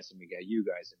Canadian brass and we got you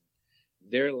guys.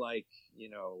 And they're like,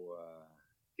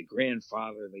 the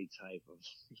grandfatherly type of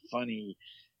funny,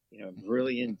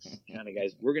 brilliant kind of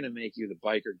guys. We're going to make you the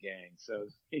biker gang. So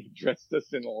he dressed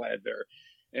us in leather,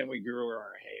 and we grew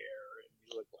our hair, and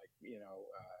we looked like,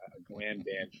 a glam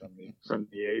band from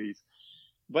the 80s.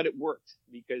 But it worked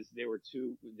because they were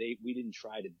we didn't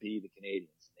try to be the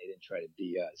Canadians, and they didn't try to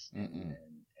be us. And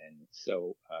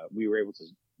so we were able to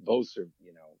both,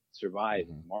 survive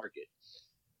in the market.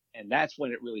 And that's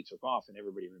when it really took off, and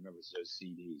everybody remembers those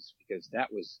CDs because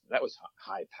that was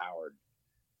high powered.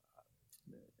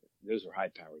 Those were high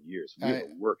powered years. We were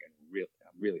working really,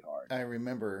 really hard. I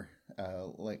remember,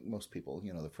 like most people,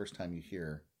 the first time you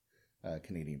hear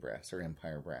Canadian brass or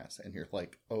Empire brass, and you're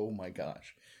like, oh my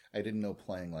gosh, I didn't know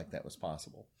playing like that was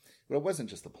possible. But it wasn't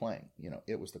just the playing,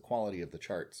 it was the quality of the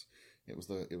charts. It was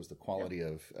the quality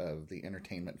of the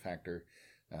entertainment factor,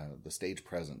 the stage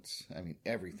presence. I mean,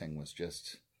 everything was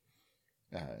just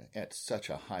at such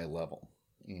a high level.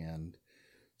 And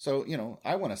so,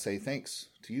 I want to say thanks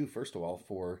to you, first of all,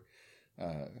 for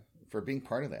being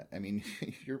part of that. I mean,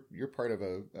 you're part of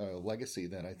a legacy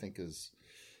that I think is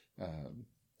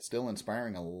still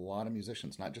inspiring a lot of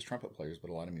musicians, not just trumpet players,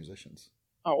 but a lot of musicians.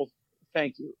 Oh,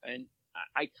 thank you. And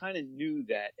I kind of knew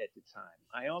that at the time.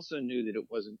 I also knew that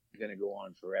it wasn't going to go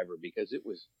on forever because it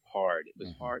was hard. It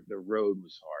was hard. The road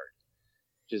was hard.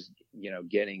 Just,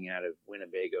 getting out of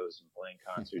Winnebagos and playing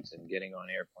concerts and getting on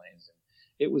airplanes. And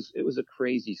it was a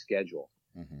crazy schedule.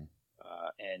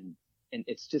 And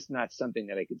it's just not something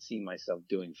that I could see myself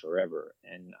doing forever.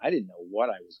 And I didn't know what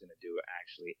I was going to do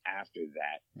actually after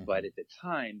that. But at the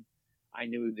time, I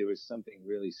knew there was something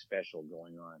really special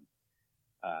going on.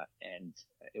 And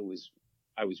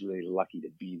I was really lucky to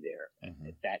be there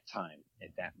at that time,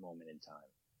 at that moment in time.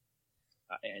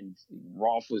 And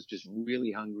Rolf was just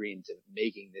really hungry into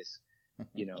making this,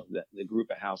 the group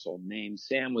a household name.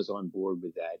 Sam was on board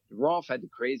with that. Rolf had the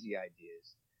crazy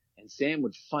ideas, and Sam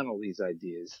would funnel these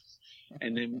ideas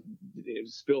and then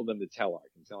spill them to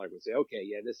Telarc. And Telarc would say, okay,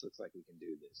 yeah, this looks like we can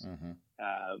do this.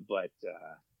 But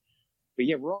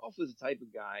yeah, Rolf was the type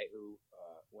of guy who,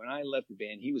 when I left the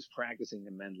band, he was practicing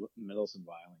the Mendelssohn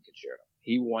Violin Concerto.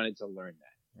 He wanted to learn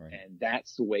that. Right. And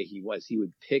that's the way he was. He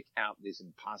would pick out these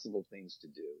impossible things to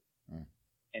do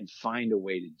and find a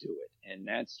way to do it. And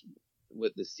that's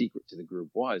what the secret to the group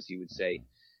was. He would say,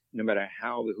 no matter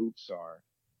how the hoops are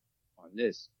on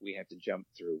this, we have to jump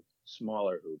through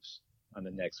smaller hoops on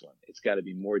the next one. It's got to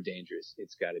be more dangerous.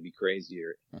 It's got to be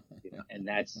crazier. And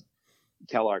that's,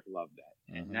 Telarc loved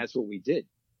that. And that's what we did.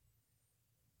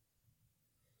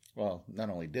 Well, not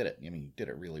only did it, you did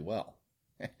it really well.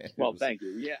 Well, thank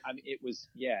you. Yeah, it was,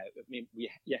 you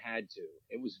had to.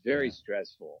 It was very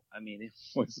stressful. It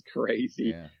was crazy.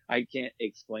 Yeah. I can't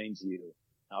explain to you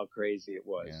how crazy it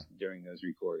was during those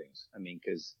recordings.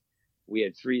 Because we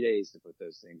had 3 days to put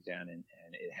those things down, and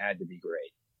it had to be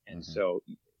great. And so,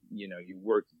 you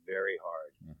worked very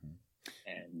hard,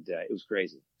 and it was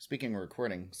crazy. Speaking of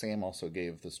recording, Sam also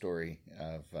gave the story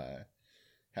of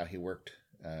how he worked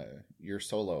your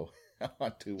solo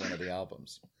onto one of the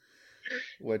albums,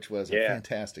 which was a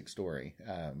fantastic story.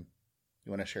 You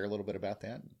want to share a little bit about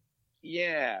that?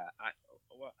 Yeah.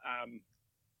 I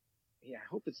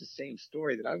hope it's the same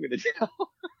story that I'm going to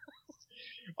tell.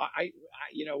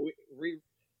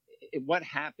 What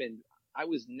happened, I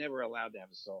was never allowed to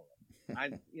have a solo.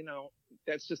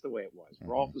 That's just the way it was.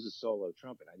 Rolf was a solo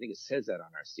trumpet. I think it says that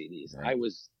on our CDs. Right. I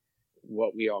was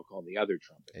what we all call the other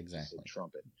trumpet. Exactly.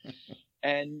 Trumpet.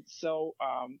 And so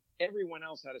everyone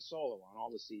else had a solo on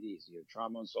all the CDs. You had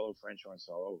trombone solo, French horn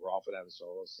solo, Rolf would have a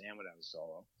solo, Sam would have a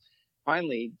solo.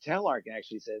 Finally, Telarc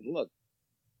actually said, look,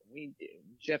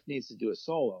 Jeff needs to do a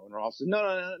solo. And Rolf said,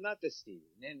 no, not this CD,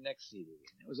 next CD.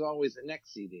 And it was always the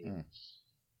next CD.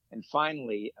 And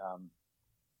finally,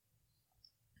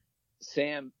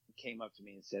 Sam came up to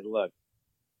me and said, look,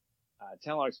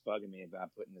 Telarc's bugging me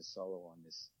about putting the solo on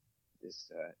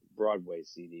this Broadway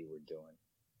CD we're doing.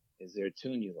 Is there a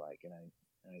tune you like? And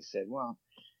I said, well,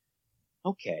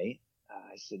 okay.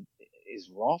 I said, is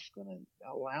Rolf going to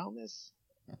allow this?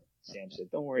 Sam said,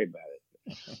 don't worry about it.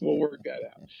 We'll work that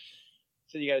out.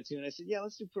 So you got a tune? I said, yeah,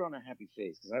 let's Put on a Happy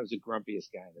Face, because I was the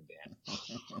grumpiest guy in the band.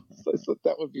 So I thought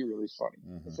that would be really funny.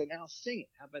 I said, now sing it.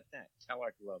 How about that?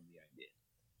 Telarc loved the idea.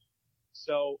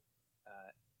 So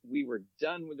we were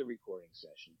done with the recording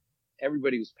session.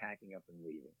 Everybody was packing up and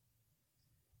leaving.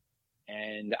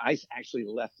 And I actually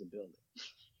left the building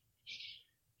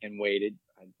and waited.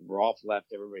 Rolf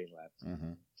left. Everybody left.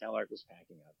 Telarc was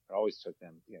packing up. It always took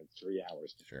them, 3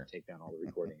 hours to take down all the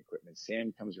recording equipment.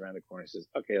 Sam comes around the corner and says,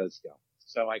 okay, let's go.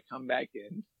 So I come back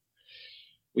in.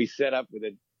 We set up with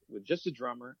just a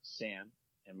drummer, Sam,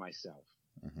 and myself.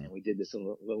 And we did this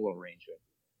little arrangement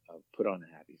of Put on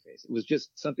a Happy Face. It was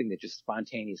just something that just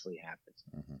spontaneously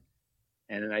happened.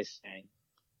 And then I sang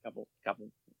a couple,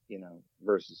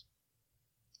 verses.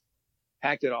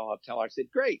 Packed it all up. Telarc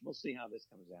said, great, we'll see how this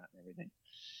comes out and everything.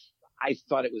 I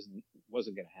thought it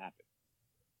wasn't going to happen.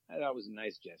 I thought it was a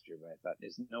nice gesture, but I thought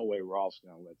there's no way Rolf's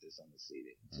going to let this on the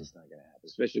CD. It's just not going to happen,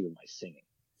 especially with my singing.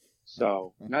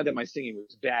 So, not that my singing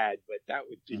was bad, but that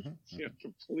would be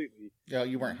completely. Yeah,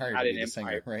 you weren't hired to be the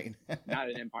singer, right? Not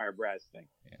an Empire Brass thing.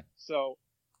 Yeah. So,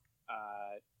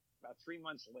 about 3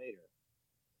 months later,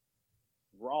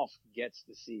 Rolf gets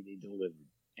the CD delivered.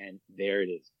 And there it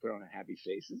is. Put on a Happy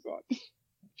Faces on.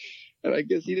 And I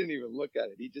guess he didn't even look at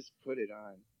it. He just put it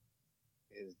on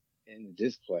in the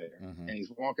disc player. And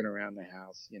he's walking around the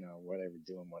house,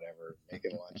 doing whatever,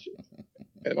 making lunch.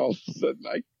 And all of a sudden,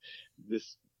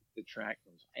 the track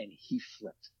comes, and he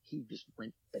flipped. He just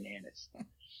went bananas.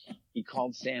 He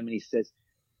called Sam and he says,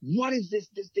 what is this?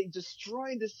 They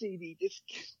destroyed the CD. This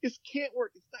can't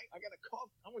work. It's not,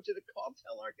 I want you to call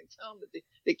Telarc and tell them that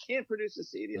they can't produce a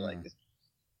CD like this.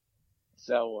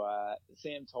 So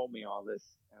Sam told me all this,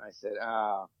 and I said,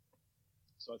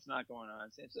 so it's not going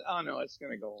on. Sam said, oh, no, it's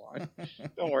going to go on.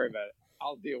 Don't worry about it.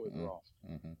 I'll deal with Rolf.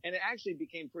 And it actually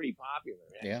became pretty popular.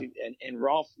 Actually. Yeah. And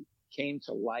Rolf came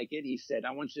to like it. He said,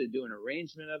 I want you to do an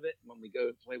arrangement of it when we go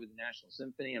to play with the National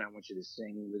Symphony, and I want you to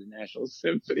sing with the National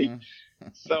Symphony.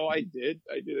 So I did.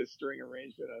 I did a string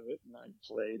arrangement of it, and I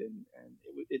played, and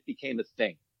it became a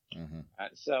thing.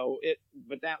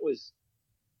 But that was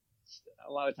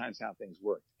a lot of times how things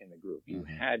worked in the group. You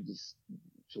had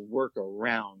to work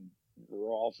around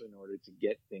Rolf in order to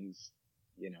get things,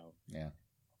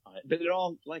 but it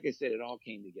all, like I said, it all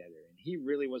came together, and he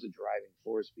really was a driving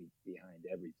force behind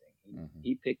everything.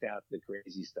 He picked out the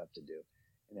crazy stuff to do,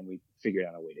 and then we figured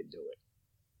out a way to do it.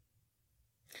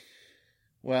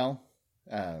 Well,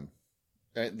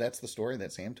 that's the story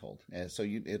that Sam told. So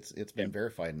it's been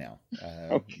verified now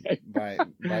by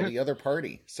the other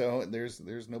party. So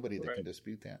there's nobody that can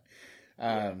dispute that.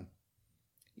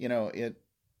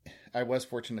 I was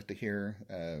fortunate to hear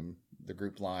the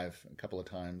group live a couple of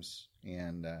times,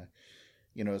 and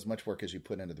as much work as you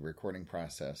put into the recording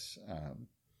process,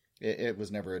 it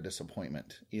was never a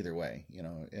disappointment either way.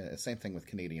 Same thing with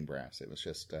Canadian Brass. It was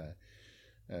just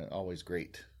always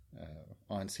great.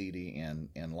 On CD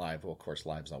and live. Well, of course,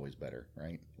 live's always better,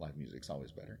 right? Live music's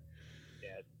always better.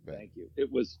 Yeah, thank you.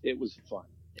 It was fun.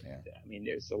 Yeah. I mean,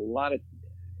 there's a lot of,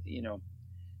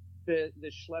 the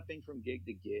schlepping from gig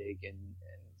to gig, and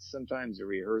sometimes the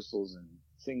rehearsals and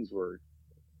things were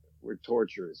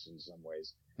torturous in some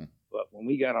ways. But when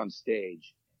we got on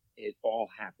stage, it all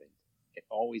happened. It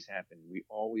always happened. We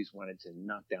always wanted to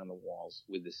knock down the walls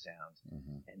with the sound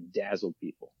and dazzle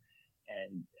people.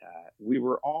 And we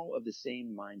were all of the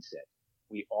same mindset.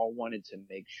 We all wanted to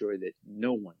make sure that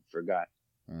no one forgot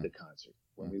the concert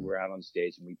when we were out on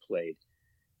stage and we played.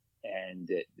 And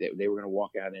they were going to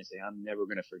walk out and say, I'm never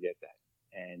going to forget that.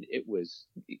 And it was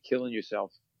killing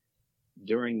yourself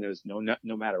during those,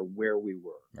 no matter where we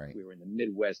were. Right. If we were in the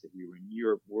Midwest, if we were in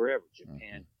Europe, wherever,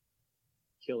 Japan,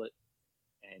 kill it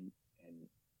and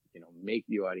make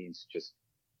the audience just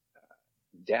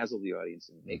dazzle the audience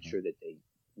and make sure that they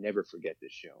never forget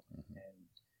this show. And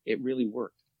it really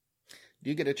worked. Do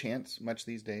you get a chance much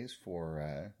these days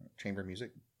for chamber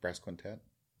music, brass quintet?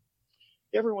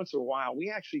 Every once in a while.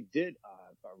 We actually did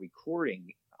a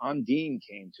recording. Ondine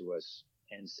came to us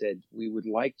and said, we would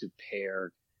like to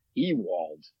pair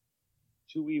Ewald,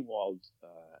 two Ewald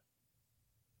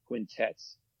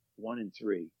quintets, 1 and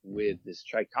 3, with this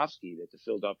Tchaikovsky that the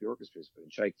Philadelphia Orchestras put in,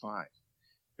 Tchaik 5.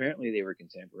 Apparently they were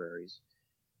contemporaries.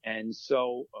 And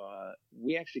so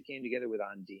we actually came together with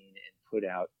Ondine and put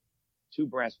out 2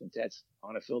 brass quintets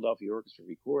on a Philadelphia Orchestra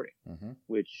recording,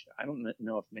 which I don't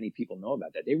know if many people know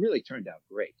about that. They really turned out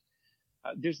great.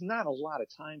 There's not a lot of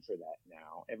time for that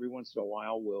now. Every once in a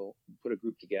while, we'll put a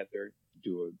group together,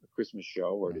 do a Christmas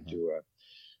show, or to do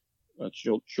a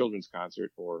children's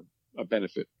concert or a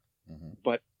benefit.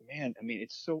 But man, I mean,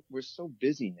 we're so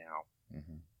busy now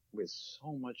with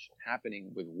so much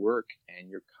happening with work, and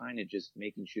you're kind of just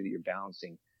making sure that you're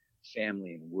balancing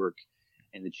family and work,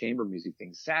 and the chamber music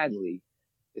thing, sadly,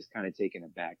 is kind of taking a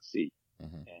back seat.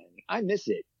 And I miss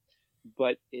it.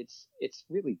 But it's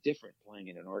really different playing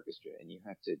in an orchestra, and you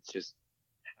have to just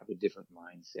have a different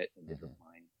mindset and different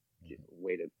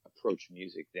way to approach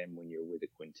music than when you're with a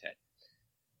quintet.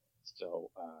 So,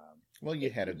 well,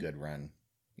 you had a good run,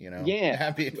 you know. Yeah,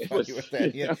 happy with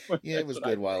that. Yeah, it was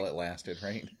good while it lasted,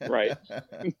 right? Right.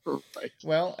 Right.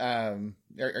 Well,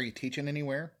 are you teaching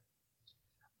anywhere?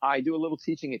 I do a little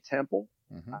teaching at Temple.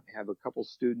 I have a couple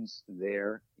students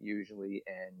there usually,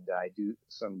 and I do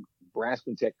some brass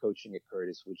quintet coaching at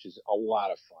Curtis, which is a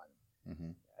lot of fun.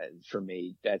 For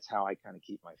me, that's how I kind of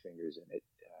keep my fingers in it,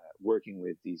 working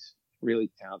with these really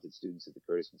talented students at the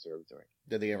Curtis Conservatory.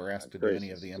 Did they ever ask to do any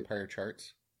of the Empire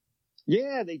charts?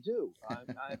 Yeah, they do.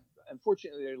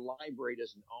 Unfortunately, their library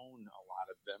doesn't own a lot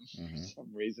of them for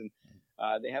some reason.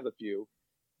 They have a few,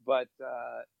 but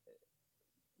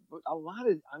a lot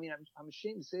of, I mean, I'm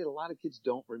ashamed to say it, a lot of kids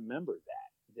don't remember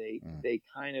that. They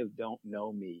kind of don't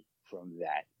know me from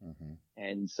that.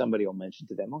 And somebody will mention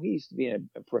to them, oh, he used to be in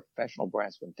a professional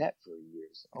brass quintet for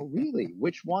years. Oh, really?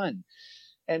 Which one?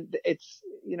 And it's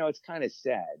kind of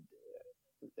sad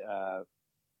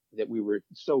that we were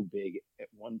so big at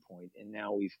one point, and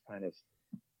now we've kind of,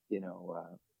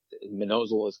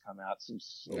 Minozol has come out, some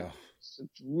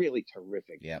really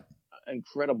terrific,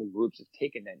 incredible groups have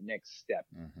taken that next step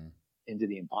into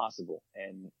the impossible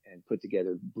and put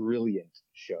together brilliant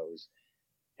shows.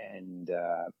 And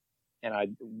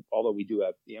although we do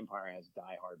have, the Empire has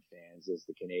diehard fans, as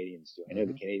the Canadians do. I know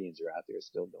the Canadians are out there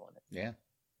still doing it. Yeah.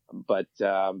 But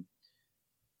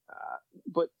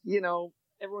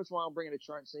every once in a while I'll bring in a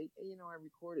chart and say, hey, I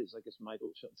recorded it's like this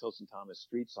Michael Tilson Thomas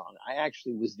street song. I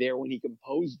actually was there when he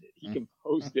composed it. He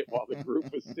composed it while the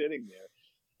group was sitting there.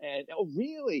 And, oh,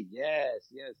 really?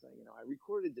 Yes. I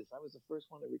recorded this. I was the first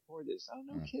one to record this. Oh,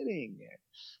 no kidding.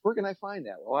 Where can I find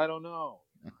that? Well, I don't know.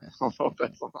 I don't know if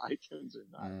that's on iTunes or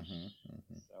not.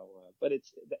 So, but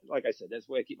it's, like I said, that's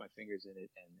the way I keep my fingers in it.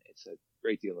 And it's a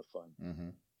great deal of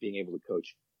fun being able to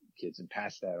coach kids and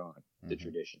pass that on, the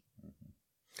tradition.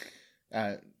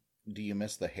 Do you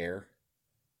miss the hair?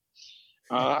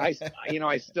 I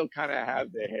still kind of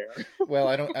have the hair. Well,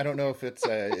 I don't know if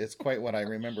it's quite what I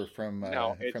remember from the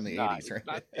 80s,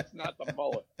 right? It's not the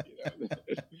mullet.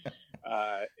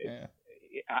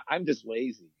 I'm just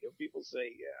lazy. People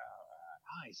say,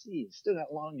 I see you still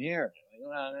got long hair. I'm like,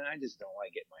 well, I just don't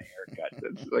like getting my hair cut.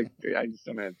 It's like, I just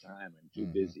don't have time. I'm too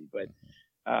busy. But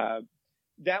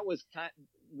that was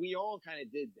we all kind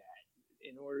of did that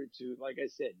in order to, like I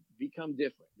said, become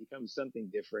different, become something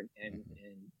different, and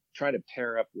try to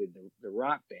pair up with the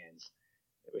rock bands.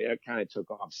 It kind of took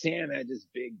off. Sam had this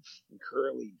big,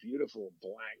 curly, beautiful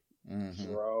black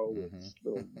throw with this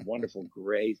little wonderful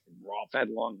gray. Rolf had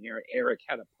long hair. Eric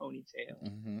had a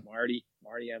ponytail. Marty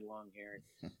had long hair.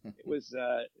 It was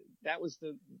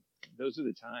those are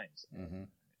the times.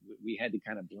 We had to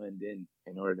kind of blend in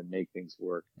order to make things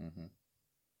work.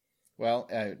 Well,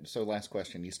 so last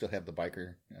question. You still have the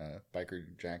biker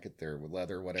jacket there with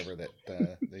leather, whatever that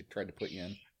they tried to put you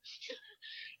in?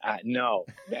 No.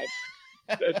 That's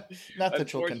not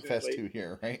that you'll confess to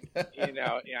here, right?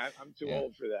 I'm too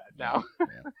old for that now.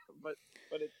 but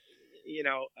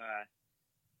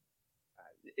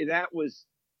that was,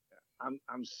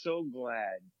 I'm so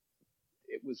glad.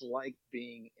 It was like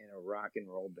being in a rock and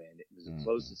roll band. It was the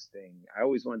closest thing. I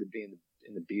always wanted to be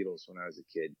in the Beatles when I was a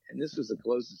kid. And this was the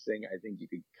closest thing I think you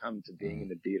could come to being in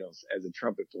the Beatles as a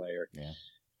trumpet player. Yeah.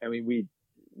 I mean,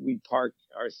 we'd park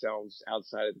ourselves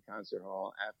outside of the concert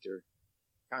hall after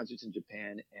concerts in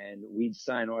Japan, and we'd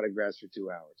sign autographs for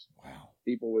 2 hours. Wow.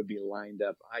 People would be lined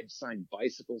up. I'd sign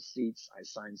bicycle seats. I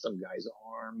signed some guy's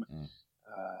arm.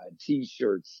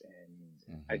 T-shirts,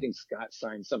 and I think Scott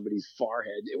signed somebody's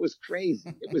forehead. It was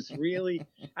crazy. It was really,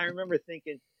 I remember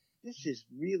thinking, this is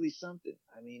really something.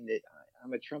 I mean,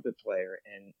 I'm a trumpet player,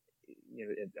 and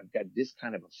I've got this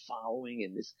kind of a following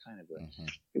and this kind of a,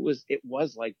 it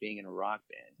was like being in a rock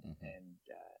band. And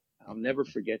I'll never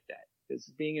forget that. Because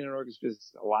being in an orchestra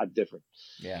is a lot different.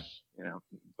 Yeah.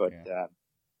 But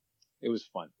it was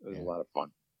fun. It was a lot of fun.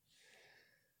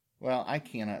 Well, I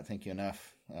cannot thank you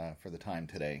enough for the time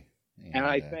today. And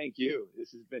I thank you.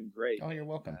 This has been great. Oh, you're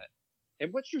welcome.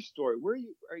 And what's your story? Where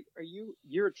are you?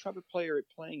 You're a trumpet player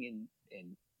playing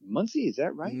in Muncie, is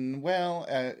that right? Well,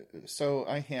 so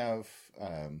I have.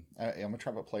 I'm a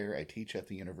trumpet player. I teach at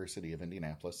the University of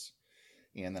Indianapolis,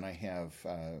 and then I have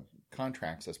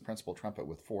contracts as principal trumpet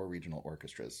with 4 regional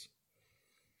orchestras.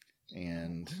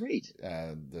 And great.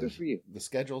 Good for you. The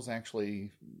schedules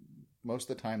actually, most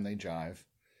of the time they jive.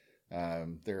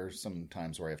 There are some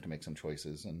times where I have to make some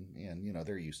choices, and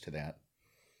they're used to that.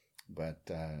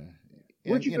 But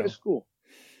where'd you go to school?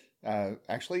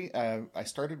 Actually, I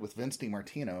started with Vince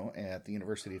DiMartino at the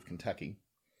University of Kentucky.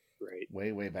 Great.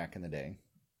 Way back in the day.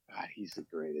 God, he's the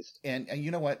greatest. And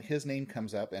you know what? His name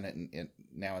comes up, and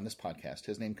now in this podcast,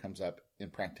 his name comes up in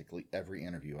practically every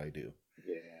interview I do.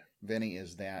 Yeah. Vinny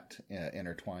is that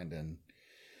intertwined, and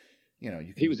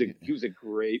he was a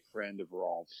great friend of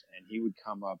Rolf's, and he would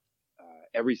come up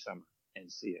every summer and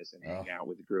see us and hang out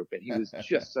with the group. And he was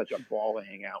just such a ball to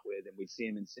hang out with. And we'd see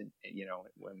him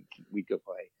when we'd go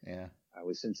play. Yeah.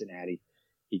 With Cincinnati,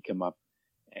 he'd come up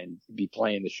and be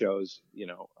playing the shows,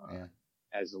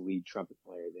 as the lead trumpet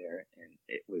player there. And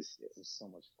it was so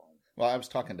much fun. Well, I was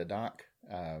talking to Doc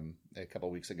a couple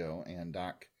of weeks ago, and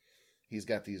Doc, he's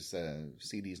got these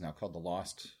CDs now called the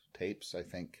Lost Tapes, I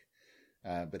think.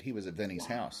 But he was at Vinny's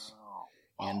house.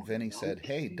 And Vinny said,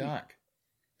 "Hey, Doc,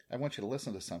 I want you to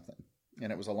listen to something."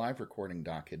 And it was a live recording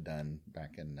Doc had done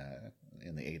back in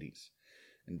the 80s.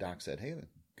 And Doc said, "Hey, the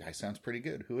guy sounds pretty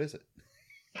good. Who is it?"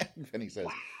 And Vinny says,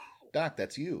 "Doc,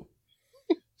 that's you."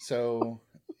 So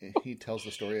he tells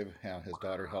the story of how his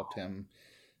daughter helped him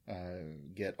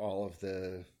get all of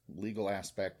the legal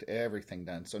aspect, everything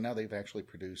done. So now they've actually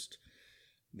produced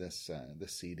this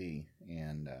CD.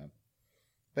 And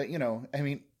but I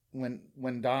mean,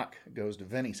 when Doc goes to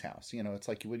Vinny's house, it's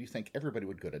like, what do you think? Everybody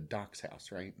would go to Doc's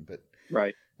house, right? But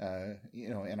right,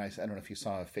 and I don't know if you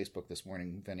saw Facebook this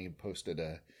morning. Vinny posted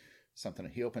something.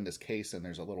 He opened his case, and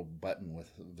there's a little button with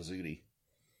Vizzuti,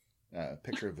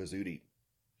 picture of Vizzuti,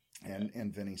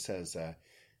 and Vinny says, "I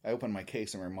open my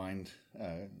case and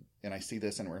and I see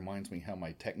this, and it reminds me how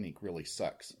my technique really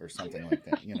sucks," or something like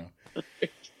that,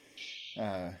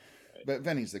 But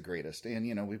Vinny's the greatest,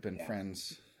 and we've been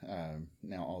friends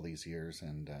now all these years,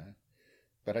 and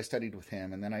but I studied with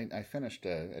him, and then I finished.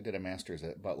 I did a master's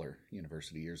at Butler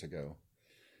University years ago,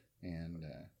 and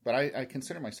but I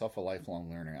consider myself a lifelong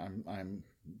learner. I'm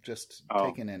just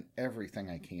taking in everything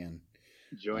I can.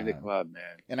 Join the club,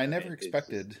 man. And I never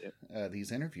expected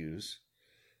these interviews.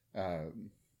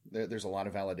 There's a lot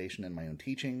of validation in my own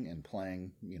teaching and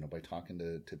playing, by talking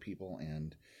to people,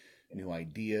 and new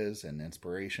ideas and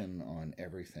inspiration on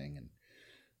everything. And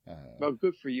well,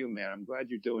 good for you, man. I'm glad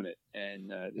you're doing it, and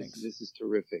this is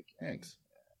terrific. Thanks.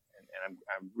 And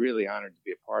I'm really honored to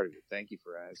be a part of it. Thank you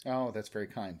for asking. Oh, that's very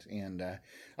kind. And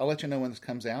I'll let you know when this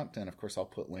comes out, and of course I'll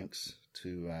put links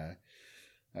to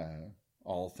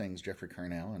all things Jeffrey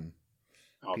Curnow, and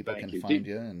people can find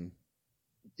you. And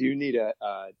do you need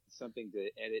something to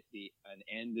edit an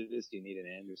end of this? Do you need an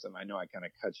end or something? I know I kind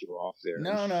of cut you off there.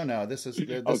 No. This is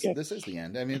this is the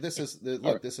end. I mean, this is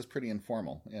look. This is pretty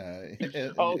informal.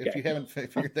 If you haven't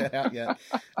figured that out yet.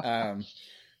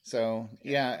 So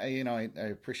yeah, I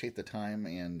appreciate the time,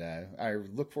 and I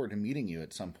look forward to meeting you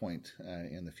at some point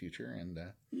in the future. And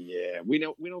yeah, we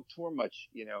don't tour much,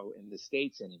 in the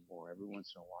States anymore. Every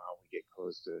once in a while, we get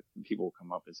close to people will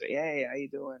come up and say, "Hey, how you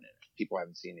doing?" And people I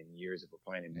haven't seen in years if we're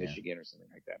playing in Michigan or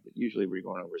something like that. But usually we're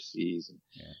going overseas.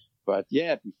 But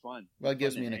yeah, it'd be fun. Well, it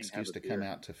gives me an excuse to come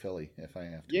out to Philly if I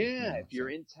have to. Yeah, if you're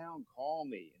in town, call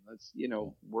me, and let's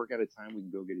work out a time we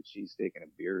can go get a cheesesteak and a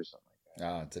beer or something like that.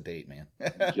 Oh, it's a date, man.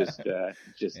 just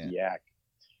yak.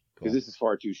 Because this is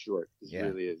far too short. This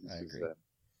really is. I agree.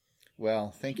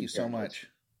 Well, thank you so much.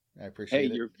 I appreciate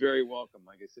it. Hey, you're very welcome.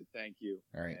 Like I said, thank you.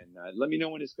 All right. And let me know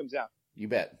when this comes out. You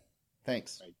bet.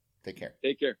 Thanks. Right. Take care.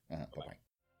 Take care. Bye-bye.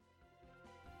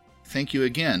 Thank you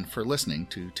again for listening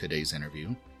to today's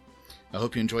interview. I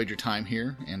hope you enjoyed your time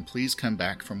here, and please come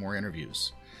back for more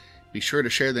interviews. Be sure to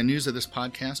share the news of this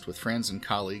podcast with friends and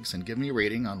colleagues, and give me a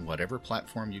rating on whatever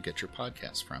platform you get your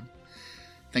podcast from.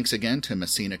 Thanks again to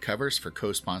Messina Covers for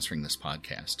co-sponsoring this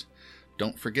podcast.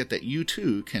 Don't forget that you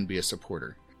too can be a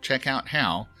supporter. Check out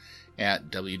how at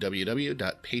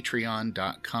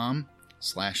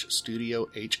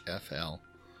www.patreon.com/studiohfl.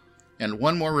 And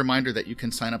one more reminder that you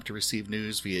can sign up to receive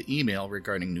news via email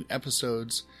regarding new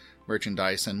episodes,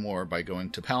 merchandise, and more by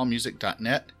going to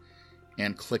palmusic.net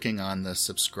and clicking on the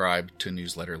subscribe to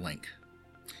newsletter link.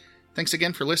 Thanks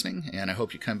again for listening, and I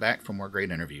hope you come back for more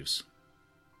great interviews.